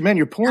 Tell. But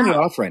you're pulling it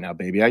off right now,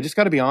 baby. I just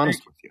got to be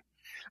honest with you.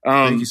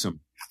 Thank you so much.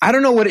 I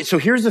don't know so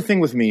here's the thing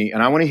with me,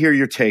 and I want to hear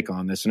your take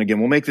on this. And again,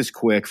 we'll make this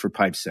quick for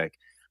Pipe's sake.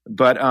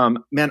 But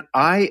man,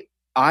 I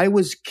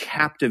was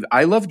captive.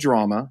 I love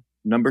drama.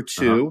 Number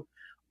 2.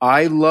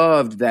 I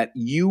loved that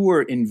you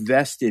were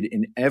invested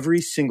in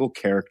every single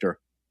character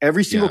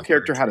Every single Yeah,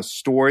 character had a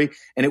story,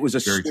 and it was a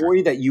Very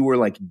story that you were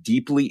like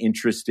deeply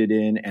interested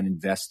in and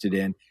invested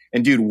in.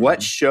 And dude,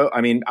 what show?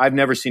 I mean, I've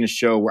never seen a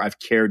show where I've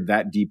cared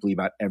that deeply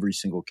about every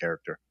single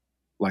character.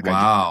 Like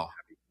wow.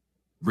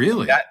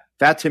 Really?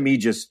 That to me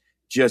just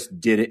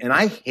did it. And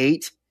I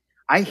hate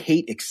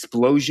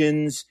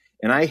explosions,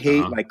 and I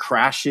hate like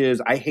crashes.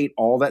 I hate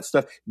all that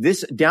stuff.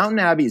 This Downton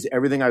Abbey is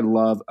everything I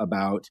love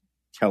about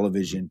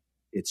television.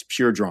 It's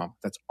pure drama.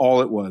 That's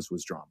all it was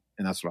drama,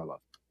 and that's what I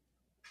love.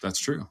 That's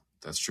true.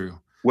 That's true.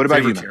 What about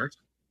Favorite you, character?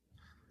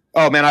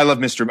 Oh man, I love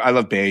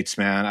Bates,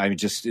 man.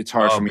 It's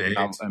hard for me.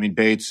 Bates. I mean,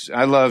 Bates.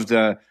 I love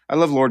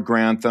Lord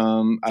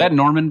Grantham. Is that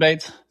Norman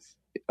Bates?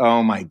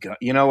 Oh my God.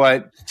 You know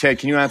what? Ted,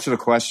 can you answer the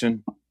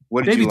question?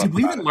 What did you love did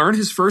we even learn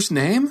his first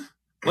name?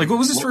 Like, what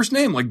was his first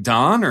name? Like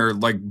Don or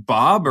like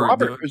Bob or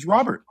Robert? It was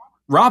Robert.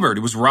 Robert.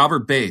 It was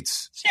Robert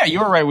Bates. Yeah,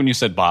 you were right when you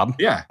said Bob.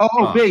 Yeah.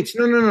 Oh, Bates.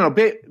 No.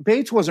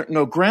 Bates wasn't.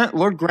 No,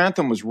 Lord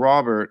Grantham was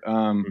Robert.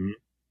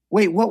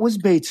 Wait, what was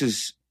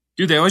Bates's?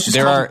 Dude, they always just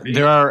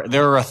there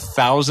are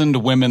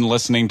 1,000 women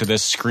listening to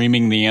this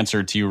screaming the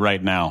answer to you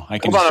right now. I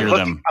can hear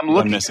them. I'm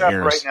looking it up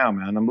right now,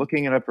 man. I'm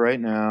looking it up right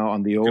now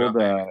on the old. It's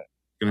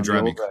gonna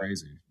drive me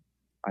crazy.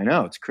 I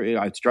know it's crazy.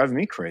 It's driving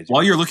me crazy.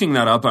 While you're looking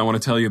that up, I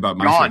want to tell you about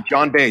my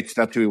John Bates.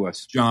 That's who he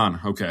was.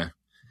 John. Okay.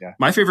 Yeah.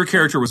 My favorite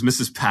character was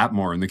Mrs.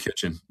 Patmore in the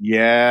kitchen.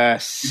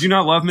 Yes. Did you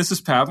not love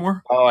Mrs.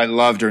 Patmore? Oh, I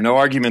loved her. No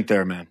argument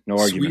there, man. No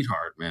argument.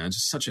 Sweetheart, man.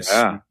 Just such a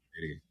sweet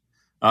lady.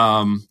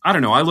 I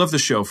don't know. I love the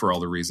show for all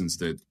the reasons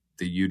that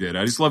you did.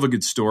 I just love a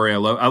good story. I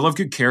love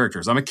good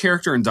characters. I'm a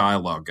character and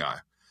dialogue guy.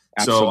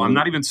 Absolutely. So I'm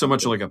not even so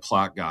much like a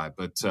plot guy,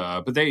 but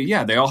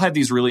they all had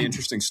these really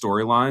interesting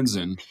storylines,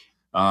 and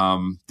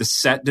the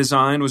set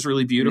design was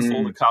really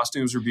beautiful. The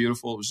costumes were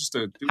beautiful. It was just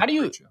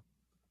great show.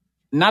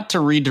 Not to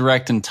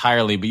redirect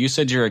entirely, but you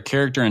said you're a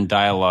character and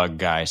dialogue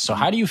guy. So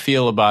how do you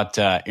feel about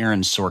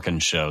Aaron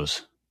Sorkin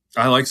shows?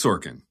 I like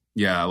Sorkin.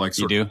 Yeah, I like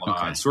Sorkin. You do? A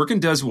lot. Okay. Sorkin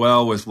does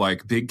well with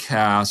like big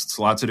casts,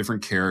 lots of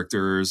different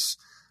characters.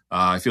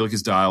 I feel like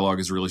his dialogue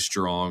is really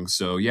strong.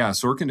 So yeah,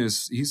 Sorkin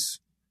he's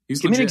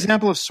Give me an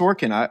example of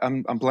Sorkin.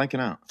 I'm blanking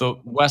out. The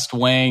West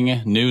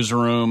Wing,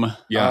 Newsroom.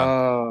 Yeah.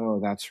 Oh,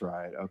 that's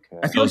right. Okay.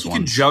 I feel like he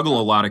can juggle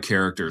a lot of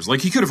characters.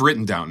 Like he could have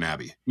written Downton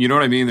Abbey. You know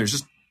what I mean? There's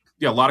just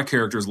a lot of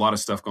characters, a lot of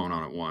stuff going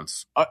on at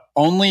once.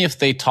 Only if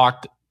they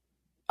talked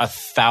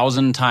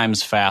 1,000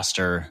 times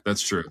faster.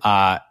 That's true.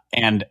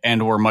 And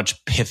were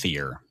much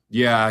pithier.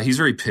 Yeah, he's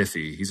very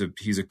pithy. He's a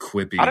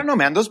quippy. I don't know,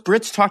 man. Those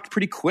Brits talked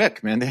pretty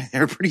quick, man.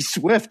 They're pretty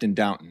swift in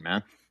Downton,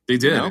 man. They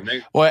did. You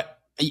know? Well,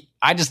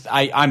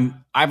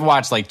 I've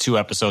watched like 2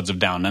 episodes of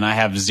Downton, and I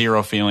have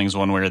zero feelings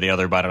one way or the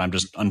other about it. I'm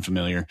just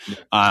unfamiliar.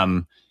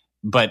 Yeah.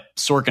 But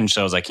Sorkin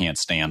shows I can't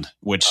stand,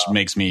 which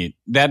makes me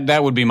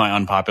that would be my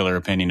unpopular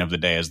opinion of the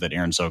day, is that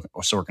Aaron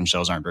Sorkin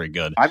shows aren't very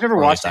good. I've never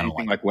watched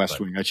anything like West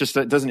Wing. It's just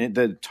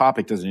the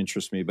topic doesn't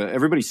interest me. But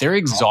they're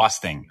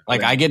exhausting.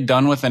 Like I get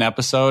done with an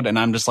episode and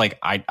I'm just like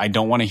I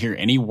don't want to hear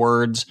any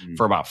words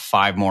for about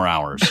 5 more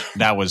hours.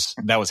 That was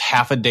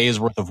half a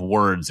day's worth of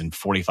words in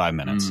 45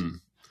 minutes.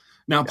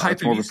 Now, Pipe,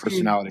 it's more of a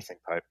personality thing,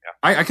 Pipe.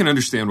 Yeah. I can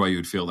understand why you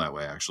would feel that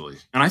way, actually,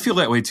 and I feel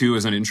that way too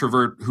as an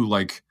introvert who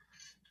like.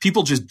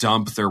 People just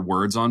dump their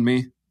words on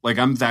me. Like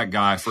I'm that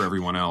guy for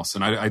everyone else.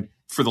 And I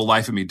for the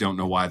life of me, don't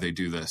know why they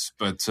do this.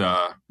 But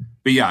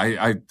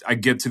yeah, I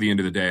get to the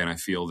end of the day and I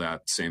feel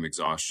that same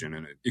exhaustion.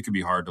 And it can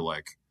be hard to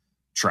like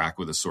track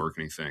with a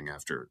Sorkin thing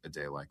after a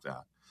day like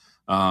that.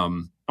 I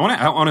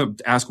want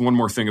to ask one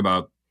more thing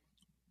about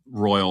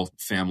royal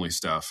family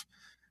stuff.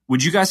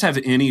 Would you guys have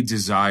any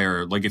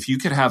desire, like if you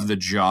could have the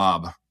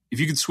job, if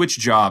you could switch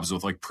jobs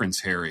with like Prince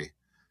Harry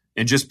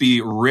and just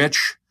be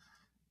rich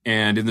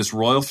and in this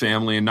royal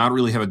family and not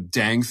really have a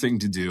dang thing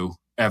to do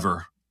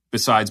ever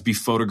besides be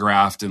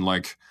photographed and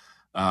like,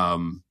 I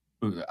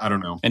don't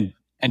know.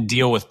 And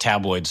deal with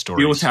tabloid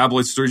stories.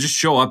 Just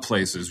show up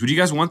places. Would you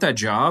guys want that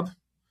job?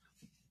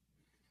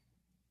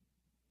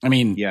 I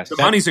mean, yes. The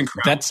money's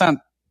incredible.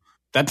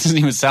 That doesn't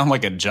even sound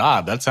like a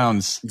job. It's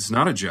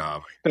not a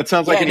job. That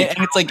sounds like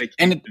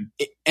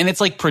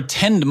it's like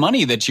pretend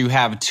money that you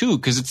have too,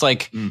 because it's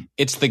like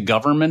it's the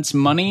government's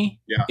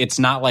money. Yeah. It's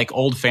not like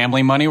old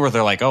family money where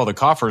they're like, oh, the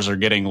coffers are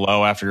getting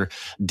low after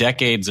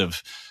decades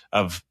of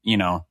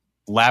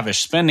lavish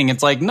spending.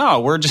 It's like,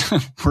 no, we're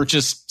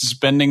just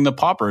spending the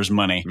paupers'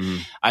 money.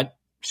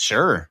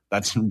 Sure,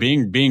 that's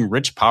being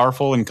rich,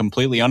 powerful, and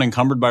completely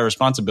unencumbered by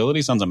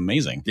responsibility sounds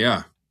amazing.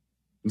 Yeah,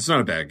 it's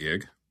not a bad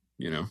gig.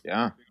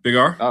 Yeah. Big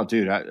R? Oh,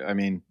 dude. I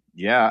mean,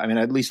 yeah. I mean,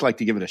 I'd at least like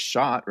to give it a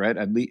shot, right?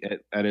 I'd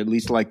at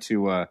least like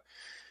to,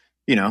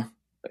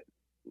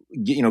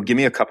 give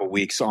me a couple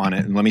weeks on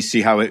it and let me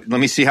see how I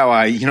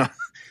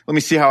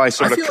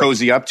sort of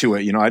cozy up to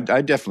it.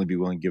 I'd definitely be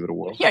willing to give it a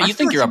whirl. Yeah. You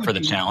think you're up for the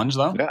challenge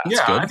though? Yeah.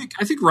 That's good.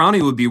 I think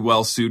Ronnie would be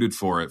well suited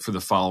for it for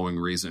the following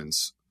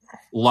reasons.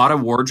 A lot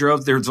of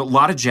wardrobe. There's a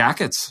lot of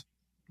jackets.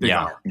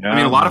 Yeah. I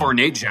mean, a lot of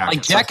ornate jackets.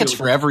 Like jackets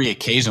for every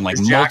occasion, like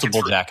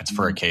multiple jackets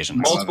for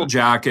occasions. Multiple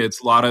jackets,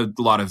 a lot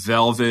of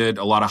velvet,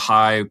 a lot of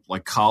high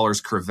like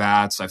collars,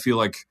 cravats. I feel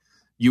like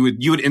you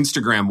would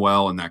Instagram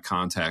well in that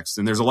context.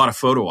 And there's a lot of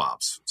photo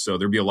ops. So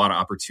there'd be a lot of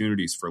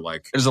opportunities for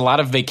like. There's a lot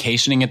of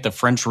vacationing at the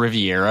French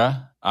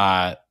Riviera,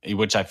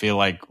 which I feel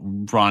like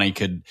Ronnie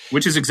could.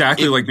 Which is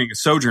exactly like being a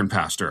Sojourn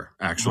pastor,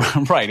 actually.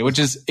 Right. Which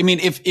is, I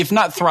mean, if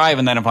not thrive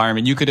in that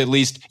environment, you could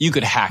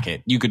hack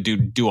it. You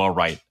could do all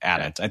right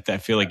at it. I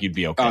feel like you'd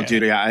be okay. Oh,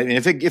 dude, yeah. I mean,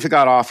 if it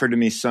got offered to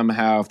me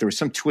somehow, if there was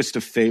some twist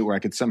of fate where I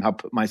could somehow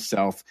put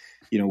myself,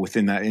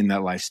 within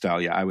that lifestyle,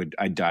 yeah,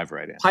 I'd dive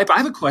right in. Pipe, I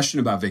have a question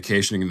about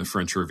vacationing in the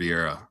French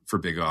Riviera for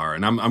Big R,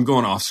 and I'm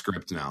going off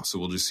script now, so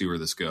we'll just see where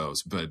this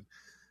goes. But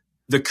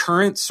the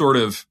current sort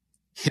of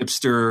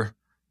hipster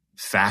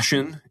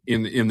fashion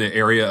in the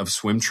area of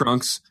swim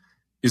trunks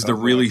is the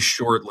really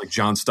short, like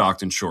John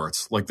Stockton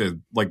shorts.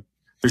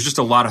 There's just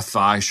a lot of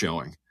thigh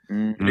showing.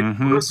 Mm-hmm. If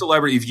you were a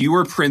celebrity, if you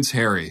were Prince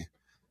Harry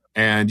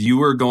and you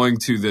were going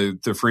to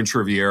the French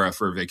Riviera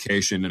for a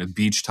vacation in a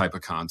beach type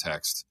of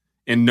context,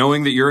 and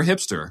knowing that you're a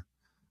hipster,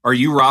 are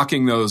you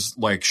rocking those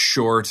like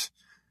short,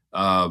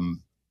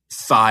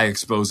 thigh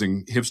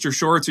exposing hipster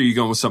shorts? Or are you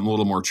going with something a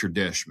little more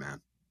tradish,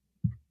 man?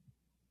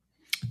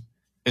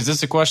 Is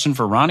this a question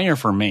for Ronnie or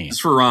for me? It's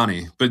for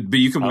Ronnie, but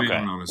you can weigh in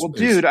on it. Well,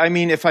 dude, I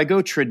mean, if I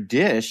go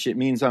tradish, it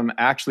means I'm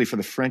actually for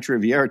the French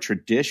Riviera.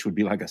 Tradish would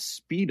be like a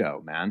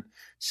Speedo, man.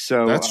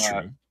 So that's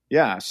true.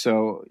 Yeah.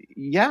 So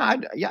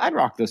I'd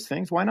rock those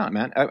things. Why not,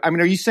 man? I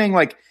mean, are you saying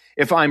like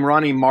if I'm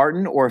Ronnie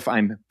Martin or if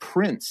I'm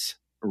Prince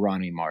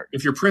Ronnie Martin?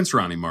 If you're Prince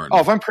Ronnie Martin.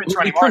 Oh, if I'm Prince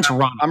Ronnie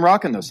Martin, I'm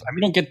rocking those. I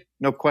mean,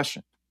 no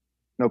question.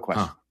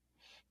 Huh.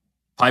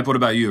 Pipe, what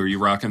about you? Are you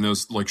rocking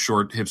those like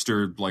short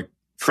hipster, like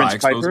Prince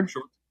Piper?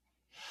 Shorts?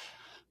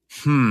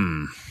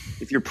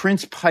 If you're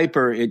Prince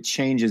Piper, it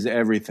changes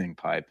everything,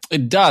 Pipe.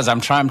 It does. I'm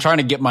trying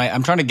to get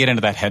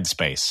into that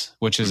headspace,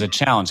 which is a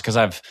challenge because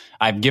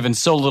I've given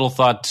so little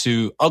thought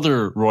to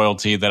other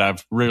royalty that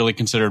I've really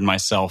considered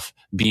myself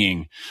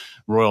being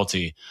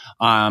royalty.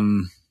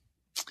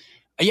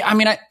 Yeah, I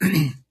mean,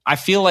 I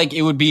feel like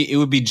it would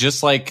be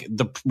just like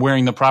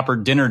wearing the proper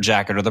dinner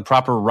jacket or the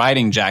proper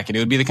riding jacket. It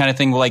would be the kind of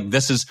thing like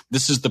this is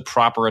the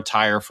proper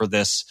attire for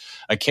this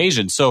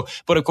occasion. So,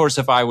 but of course,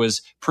 if I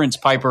was Prince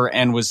Piper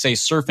and was say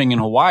surfing in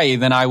Hawaii,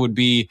 then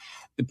the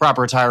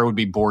proper attire would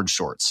be board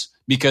shorts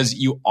because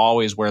you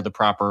always wear the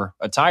proper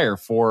attire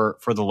for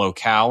the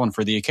locale and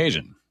for the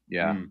occasion.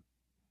 Yeah.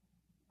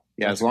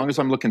 Yeah, as long as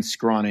I'm looking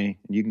scrawny,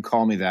 and you can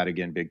call me that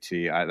again, Big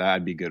T,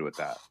 I'd be good with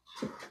that.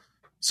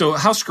 So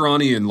how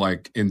scrawny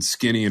and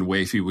skinny and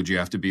wafy would you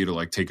have to be to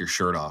like take your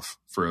shirt off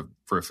for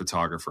a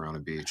photographer on a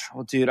beach?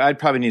 Well, dude, I'd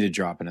probably need to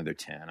drop another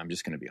 10. I'm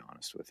just going to be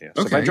honest with you.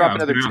 So okay, if I drop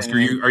another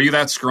 10, are you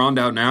that scrawny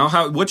out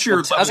now? What's your?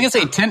 I was going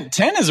to say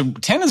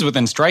 10 is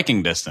within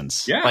striking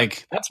distance. Yeah,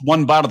 like that's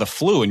one bout of the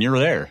flu, and you're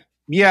there.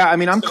 Yeah, I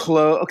mean, I'm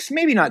close.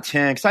 Maybe not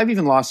 10 because I've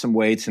even lost some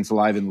weight since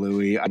Alive and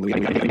Louie.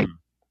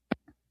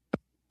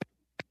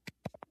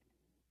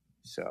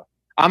 So.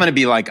 I'm gonna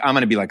be like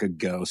a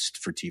ghost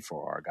for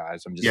T4R,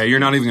 guys. You're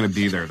not even gonna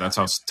be there. That's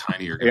how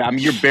tiny you're gonna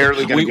be. You're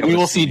barely gonna. We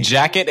will see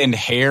jacket and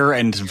hair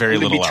and very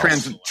little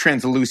else.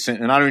 Translucent,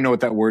 and I don't even know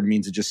what that word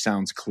means. It just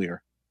sounds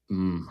clear.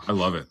 I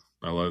love it.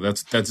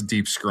 That's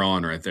deep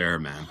scrawn right there,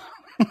 man.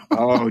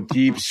 Oh,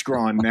 deep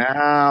scrawn.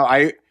 Now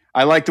I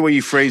like the way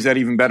you phrase that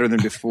even better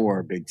than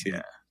before, Big T.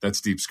 Yeah, that's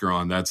deep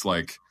scrawn. That's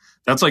like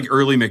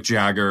early Mick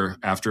Jagger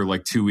after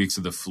like 2 weeks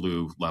of the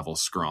flu level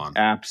scrawn.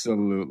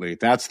 Absolutely,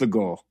 that's the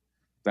goal.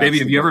 Baby,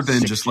 have you ever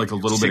been just like a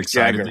little bit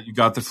excited that you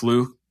got the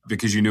flu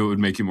because you knew it would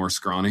make you more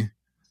scrawny?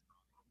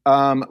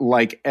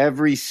 Like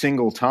every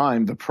single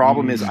time. The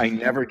problem is I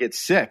never get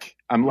sick.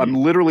 I'm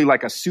literally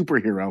like a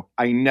superhero.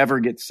 I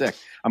never get sick.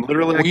 I'm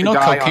literally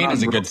like cocaine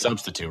is a good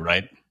substitute,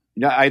 right?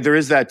 Yeah, there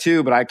is that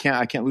too, but I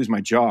can't lose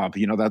my job.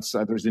 That's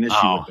there's an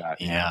issue with that.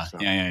 Yeah,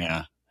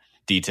 yeah.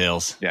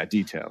 Details. Yeah,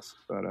 details.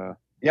 But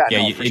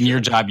in your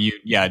job,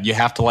 you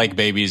have to like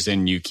babies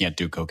and you can't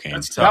do cocaine.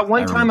 That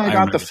one time I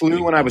got the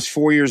flu when I was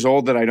 4 years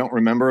old that I don't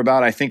remember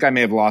about. I think I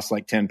may have lost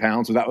like 10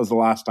 pounds. So that was the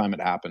last time it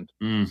happened.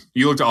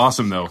 You looked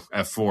awesome though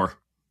at 4.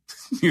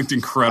 You looked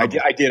incredible.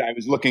 I did.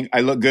 I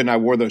looked good and I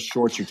wore those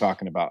shorts you're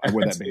talking about. I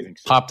wore that bathing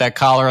suit. Pop that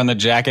collar on the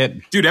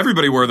jacket. Dude,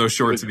 everybody wore those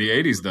shorts in the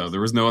 80s though.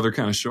 There was no other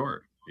kind of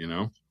short,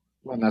 Well,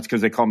 and that's because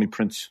they call me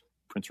Prince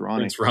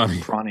Ronnie. Prince Ronnie.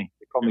 Pronny.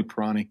 They call me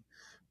Pronny.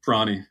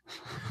 Pronny.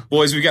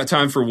 Boys, we got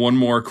time for one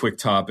more quick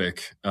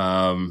topic.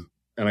 And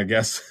I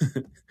guess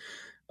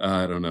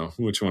I don't know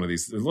which one of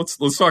these.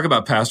 Let's talk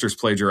about pastors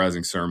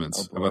plagiarizing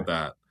sermons. How about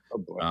that? Oh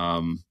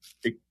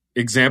boy.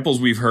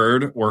 Examples we've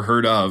heard or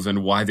heard of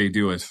and why they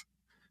do it.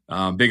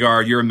 Big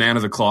R, you're a man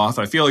of the cloth.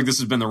 I feel like this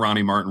has been the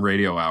Ronnie Martin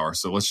radio hour,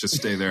 so let's just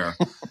stay there.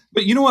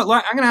 But you know what?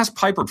 I'm going to ask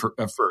Piper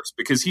first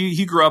because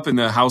he grew up in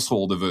the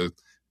household of the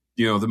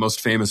most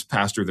famous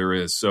pastor there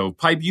is. So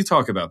Pipe, you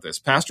talk about this.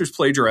 Pastors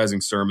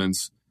plagiarizing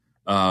sermons.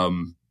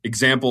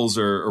 Examples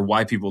or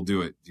why people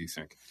do it, do you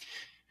think?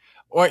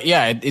 Or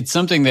it's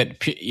something that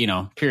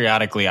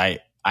periodically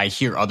I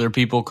hear other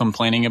people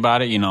complaining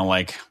about it.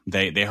 Like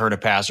they heard a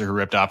pastor who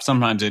ripped off.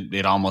 Sometimes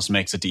it almost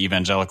makes it to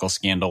evangelical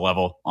scandal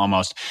level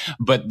almost.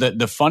 But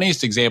the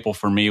funniest example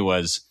for me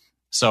was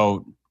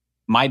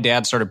my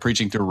dad started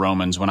preaching through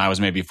Romans when I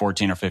was maybe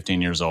 14 or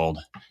 15 years old.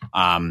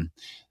 And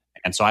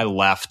so I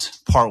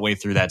left partway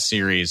through that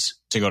series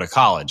to go to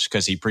college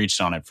because he preached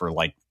on it for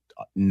like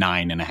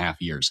 9.5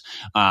 years.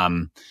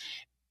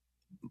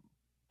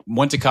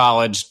 Went to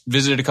college,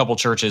 visited a couple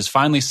churches,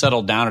 finally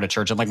settled down at a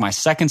church. And like my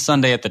second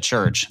Sunday at the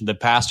church, the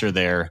pastor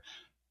there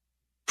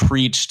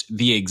preached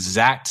the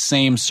exact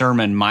same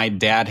sermon my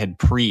dad had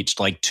preached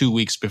like 2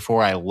 weeks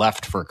before I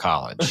left for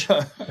college.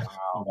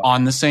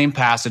 On the same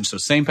passage. So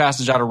same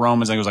passage out of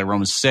Romans. I think it was like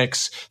Romans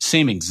 6,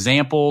 same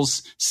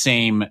examples,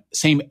 same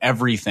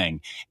everything.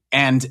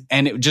 And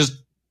it just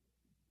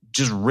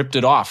ripped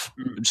it off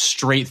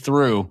straight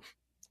through.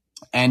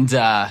 And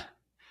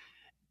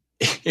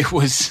it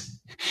was,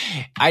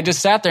 I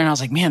just sat there and I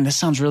was like, man, this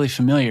sounds really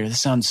familiar.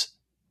 I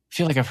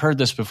feel like I've heard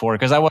this before,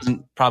 because I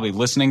wasn't probably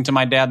listening to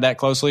my dad that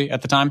closely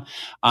at the time.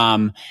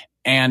 And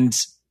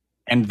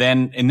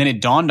then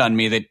it dawned on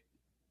me that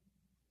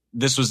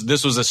this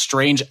was a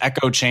strange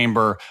echo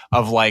chamber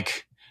of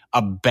like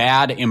a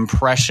bad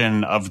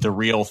impression of the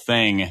real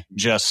thing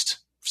just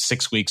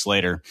 6 weeks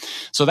later.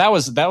 So that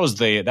was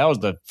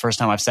the first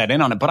time I've sat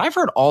in on it. But I've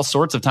heard all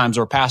sorts of times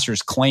where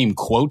pastors claim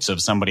quotes of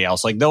somebody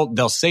else. Like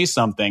they'll say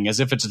something as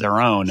if it's their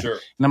own. Sure.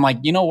 And I'm like,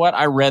 you know what?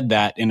 I read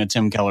that in a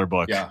Tim Keller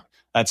book. Yeah.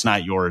 That's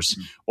not yours.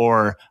 Mm-hmm.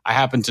 Or I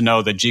happen to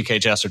know that G.K.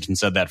 Chesterton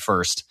said that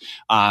first.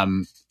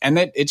 And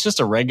that it's just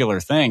a regular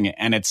thing.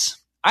 And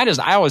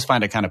I always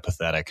find it kind of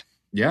pathetic.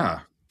 Yeah.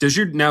 Does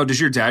your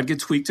dad get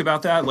tweaked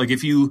about that? Like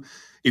if you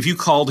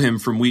called him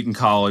from Wheaton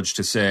College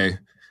to say,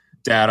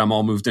 Dad, I'm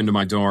all moved into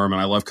my dorm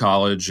and I love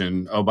college.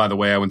 And oh, by the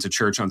way, I went to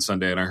church on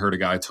Sunday and I heard a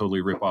guy totally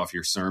rip off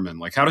your sermon.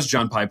 Like, how does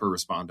John Piper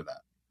respond to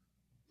that?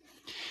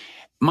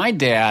 My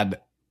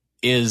dad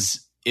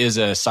is a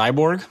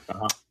cyborg.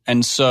 Uh-huh.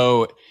 And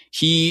so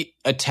he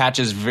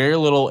attaches very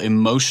little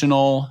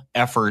emotional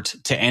effort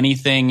to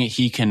anything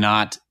he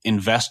cannot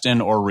invest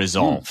in or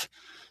resolve.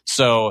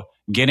 So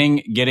getting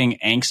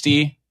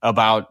angsty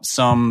about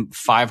some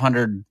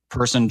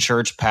 500-person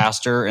church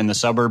pastor in the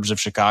suburbs of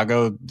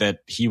Chicago that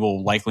he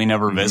will likely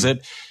never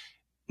visit,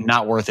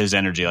 not worth his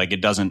energy. Like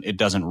it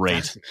doesn't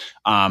rate.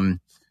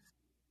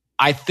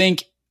 I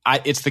think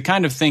it's the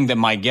kind of thing that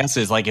my guess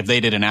is, like, if they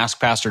did an Ask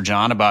Pastor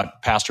John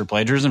about pastor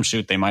plagiarism,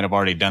 shoot, they might have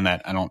already done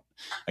that.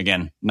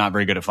 Not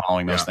very good at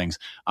following those things.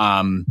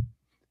 I'm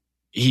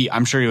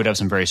sure he would have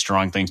some very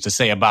strong things to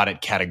say about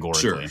it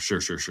categorically.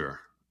 Sure.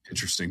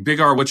 Interesting. Big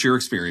R, what's your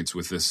experience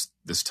with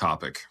this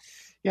topic?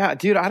 Yeah,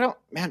 dude,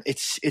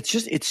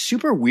 it's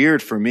super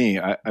weird for me.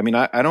 I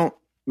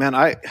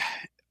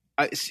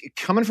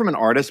coming from an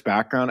artist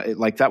background,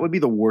 that would be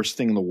the worst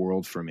thing in the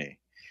world for me.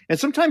 And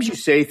sometimes you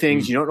say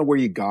things, you don't know where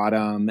you got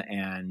them.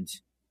 And,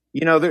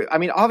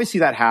 obviously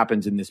that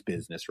happens in this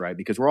business, right?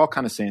 Because we're all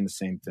kind of saying the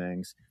same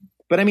things.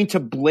 But to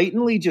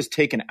blatantly just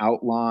take an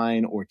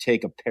outline or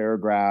take a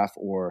paragraph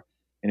or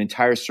an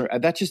entire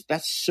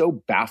that's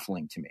so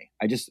baffling to me.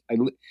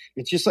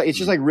 It's just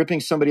like ripping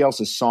somebody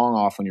else's song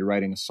off when you're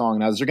writing a song.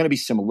 Now, there's going to be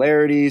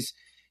similarities.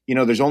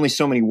 There's only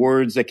so many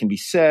words that can be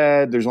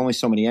said. There's only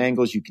so many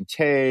angles you can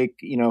take,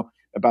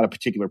 about a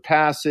particular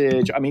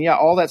passage.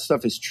 All that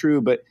stuff is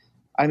true, but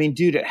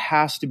dude, it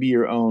has to be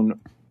your own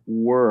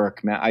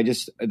work, man.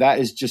 That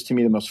is just to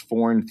me the most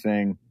foreign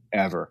thing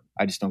ever.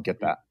 I just don't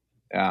get that.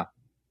 Yeah.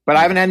 But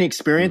I haven't had any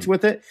experience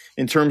with it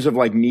in terms of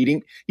like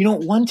meeting.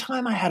 One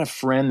time I had a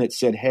friend that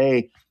said,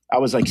 hey, I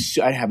was like,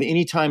 I didn't have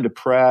any time to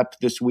prep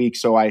this week.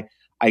 So I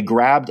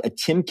grabbed a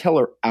Tim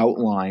Keller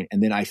outline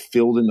and then I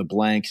filled in the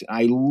blanks. And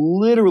I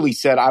literally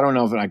said, I don't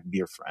know if I can be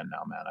your friend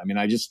now, man.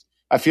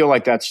 I feel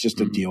like that's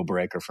just a deal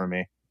breaker for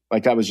me.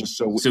 Like that was just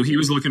so. So he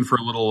was looking for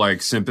a little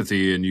like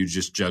sympathy and you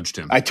just judged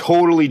him. I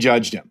totally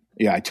judged him.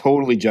 Yeah, I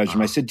totally judged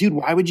him. I said, dude,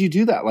 why would you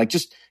do that? Like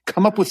just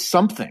come up with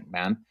something,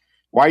 man.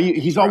 Why are you?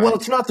 He's all, well,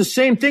 it's not the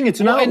same thing.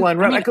 It's an outline,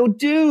 right? I go,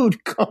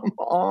 dude, come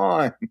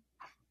on.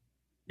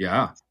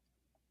 Yeah.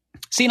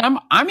 See, and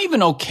I'm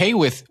even okay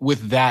with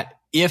that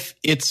if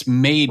it's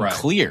made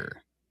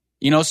clear.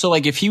 So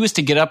like if he was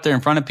to get up there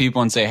in front of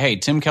people and say, hey,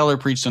 Tim Keller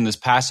preached on this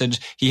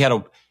passage. He had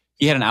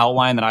an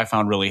outline that I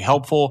found really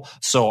helpful.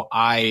 So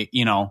I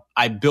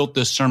built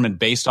this sermon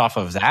based off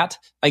of that.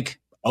 Like,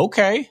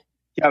 okay,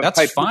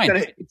 that's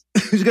fine.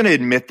 Who's going to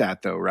admit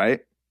that though, right?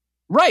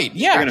 Right.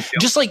 Yeah.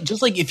 Just like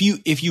if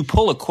you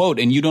pull a quote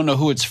and you don't know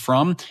who it's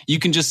from, you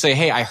can just say,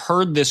 hey, I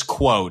heard this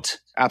quote.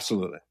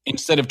 Absolutely.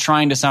 Instead of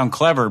trying to sound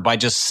clever by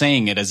just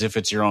saying it as if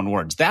it's your own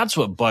words. That's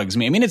what bugs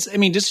me. It's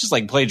just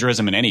like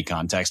plagiarism in any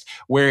context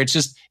where it's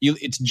just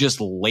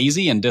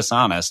lazy and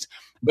dishonest.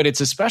 But it's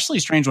especially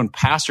strange when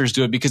pastors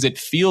do it because it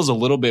feels a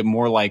little bit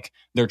more like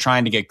they're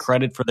trying to get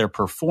credit for their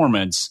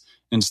performance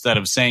instead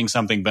of saying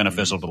something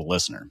beneficial to the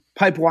listener.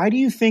 Pipe, why do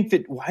you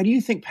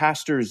think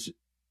pastors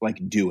like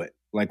do it?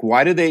 Like,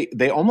 why do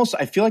they almost,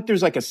 I feel like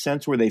there's like a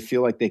sense where they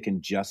feel like they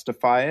can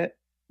justify it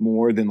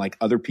more than like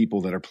other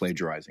people that are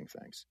plagiarizing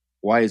things.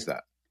 Why is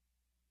that?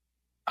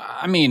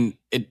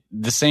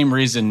 The same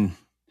reason.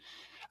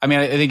 I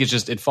think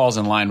it falls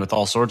in line with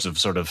all sorts of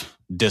sort of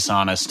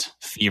dishonest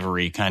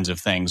thievery kinds of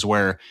things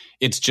where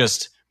it's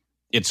just,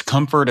 it's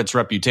comfort, it's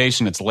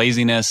reputation, it's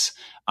laziness.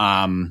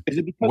 Is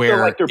it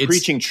because they're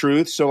preaching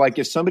truth? So like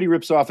if somebody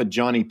rips off a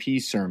Johnny P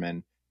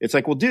sermon, it's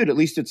like, well, dude, at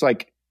least it's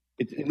like,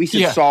 at least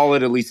it's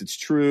solid. At least it's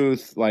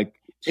truth. Like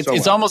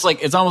it's almost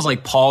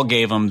like Paul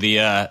gave him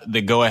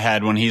the go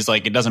ahead when he's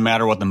like, it doesn't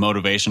matter what the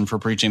motivation for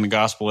preaching the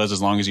gospel is,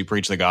 as long as you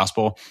preach the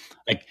gospel.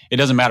 Like it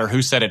doesn't matter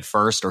who said it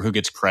first or who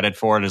gets credit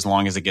for it, as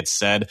long as it gets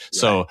said. Right.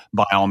 So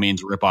by all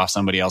means, rip off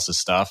somebody else's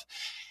stuff.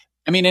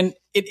 I mean, and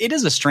it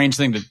is a strange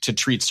thing to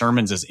treat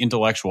sermons as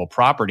intellectual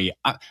property.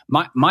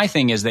 My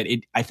thing is that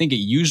I think it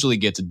usually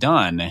gets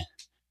done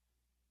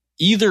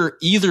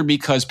either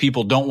because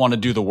people don't want to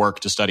do the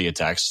work to study a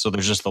text, so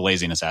there's just the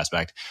laziness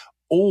aspect,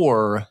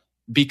 or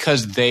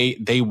because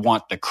they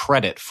want the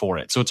credit for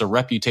it. So it's a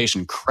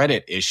reputation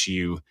credit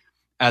issue,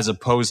 as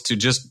opposed to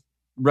just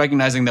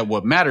recognizing that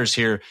what matters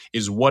here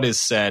is what is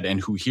said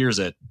and who hears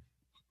it,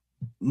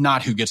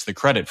 not who gets the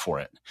credit for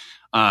it.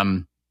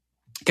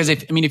 Because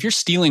if you're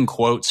stealing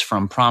quotes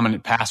from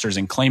prominent pastors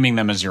and claiming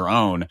them as your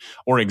own,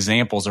 or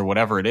examples or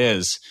whatever it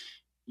is,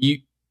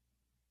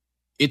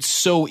 it's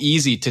so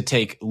easy to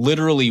take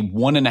literally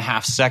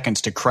 1.5 seconds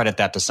to credit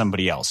that to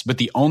somebody else. But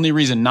the only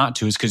reason not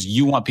to is because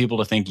you want people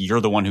to think you're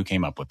the one who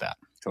came up with that.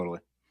 Totally.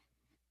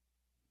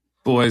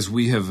 Boys,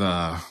 we have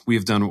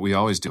done what we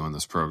always do in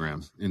this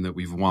program, in that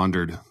we've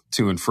wandered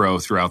to and fro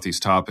throughout these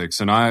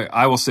topics. And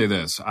I will say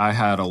this, I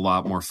had a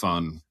lot more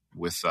fun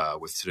with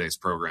today's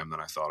program than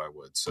I thought I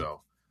would.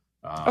 So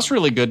that's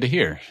really good to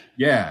hear.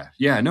 Yeah,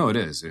 no, it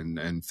is.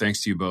 And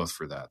thanks to you both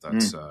for that.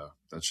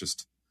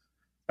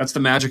 That's the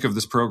magic of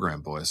this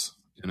program, boys,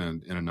 in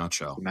a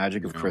nutshell. The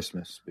magic of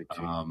Christmas. Big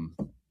T.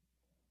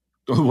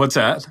 What's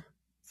that?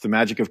 It's the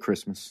magic of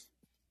Christmas.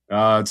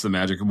 It's the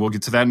magic. We'll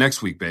get to that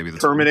next week, baby.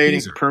 That's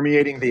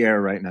permeating the air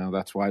right now.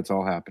 That's why it's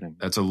all happening.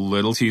 That's a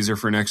little teaser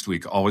for next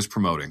week. Always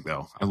promoting,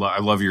 though. I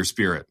love your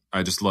spirit.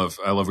 I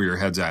love where your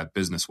head's at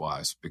business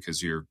wise,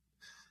 because you're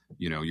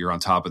on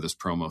top of this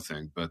promo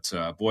thing. But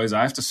boys,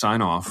 I have to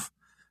sign off.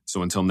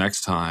 So until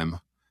next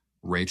time,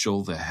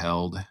 Rachel the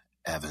Held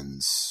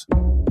Evans.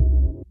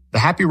 The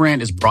Happy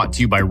Rant is brought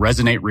to you by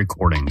Resonate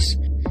Recordings.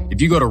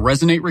 If you go to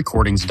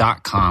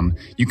resonaterecordings.com,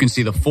 you can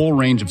see the full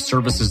range of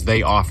services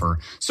they offer.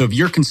 So if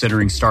you're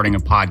considering starting a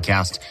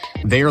podcast,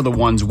 they are the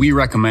ones we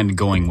recommend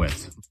going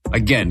with.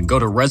 Again, go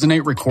to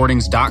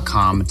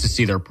resonaterecordings.com to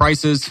see their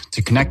prices,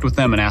 to connect with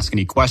them and ask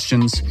any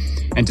questions,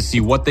 and to see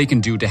what they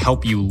can do to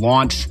help you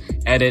launch,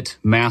 edit,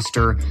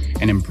 master,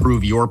 and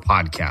improve your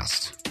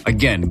podcast.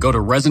 Again, go to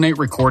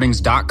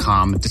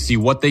resonaterecordings.com to see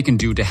what they can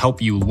do to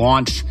help you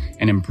launch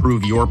and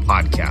improve your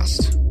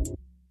podcast.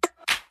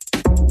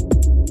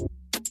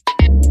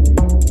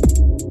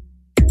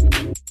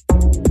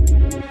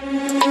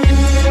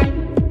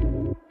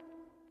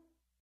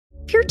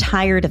 If you're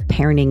tired of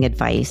parenting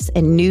advice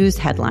and news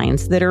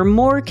headlines that are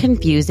more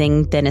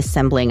confusing than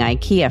assembling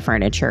IKEA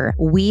furniture,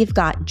 we've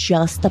got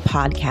just the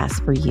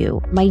podcast for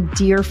you. My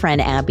dear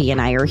friend Abby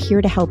and I are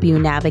here to help you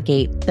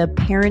navigate the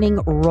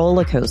parenting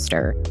roller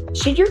coaster.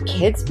 Should your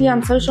kids be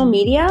on social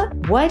media?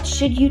 What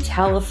should you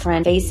tell a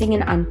friend facing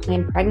an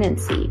unplanned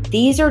pregnancy?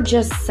 These are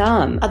just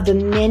some of the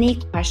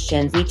many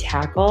questions we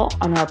tackle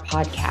on our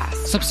podcast.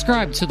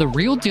 Subscribe to The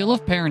Real Deal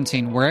of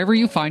Parenting wherever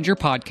you find your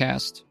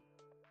podcast.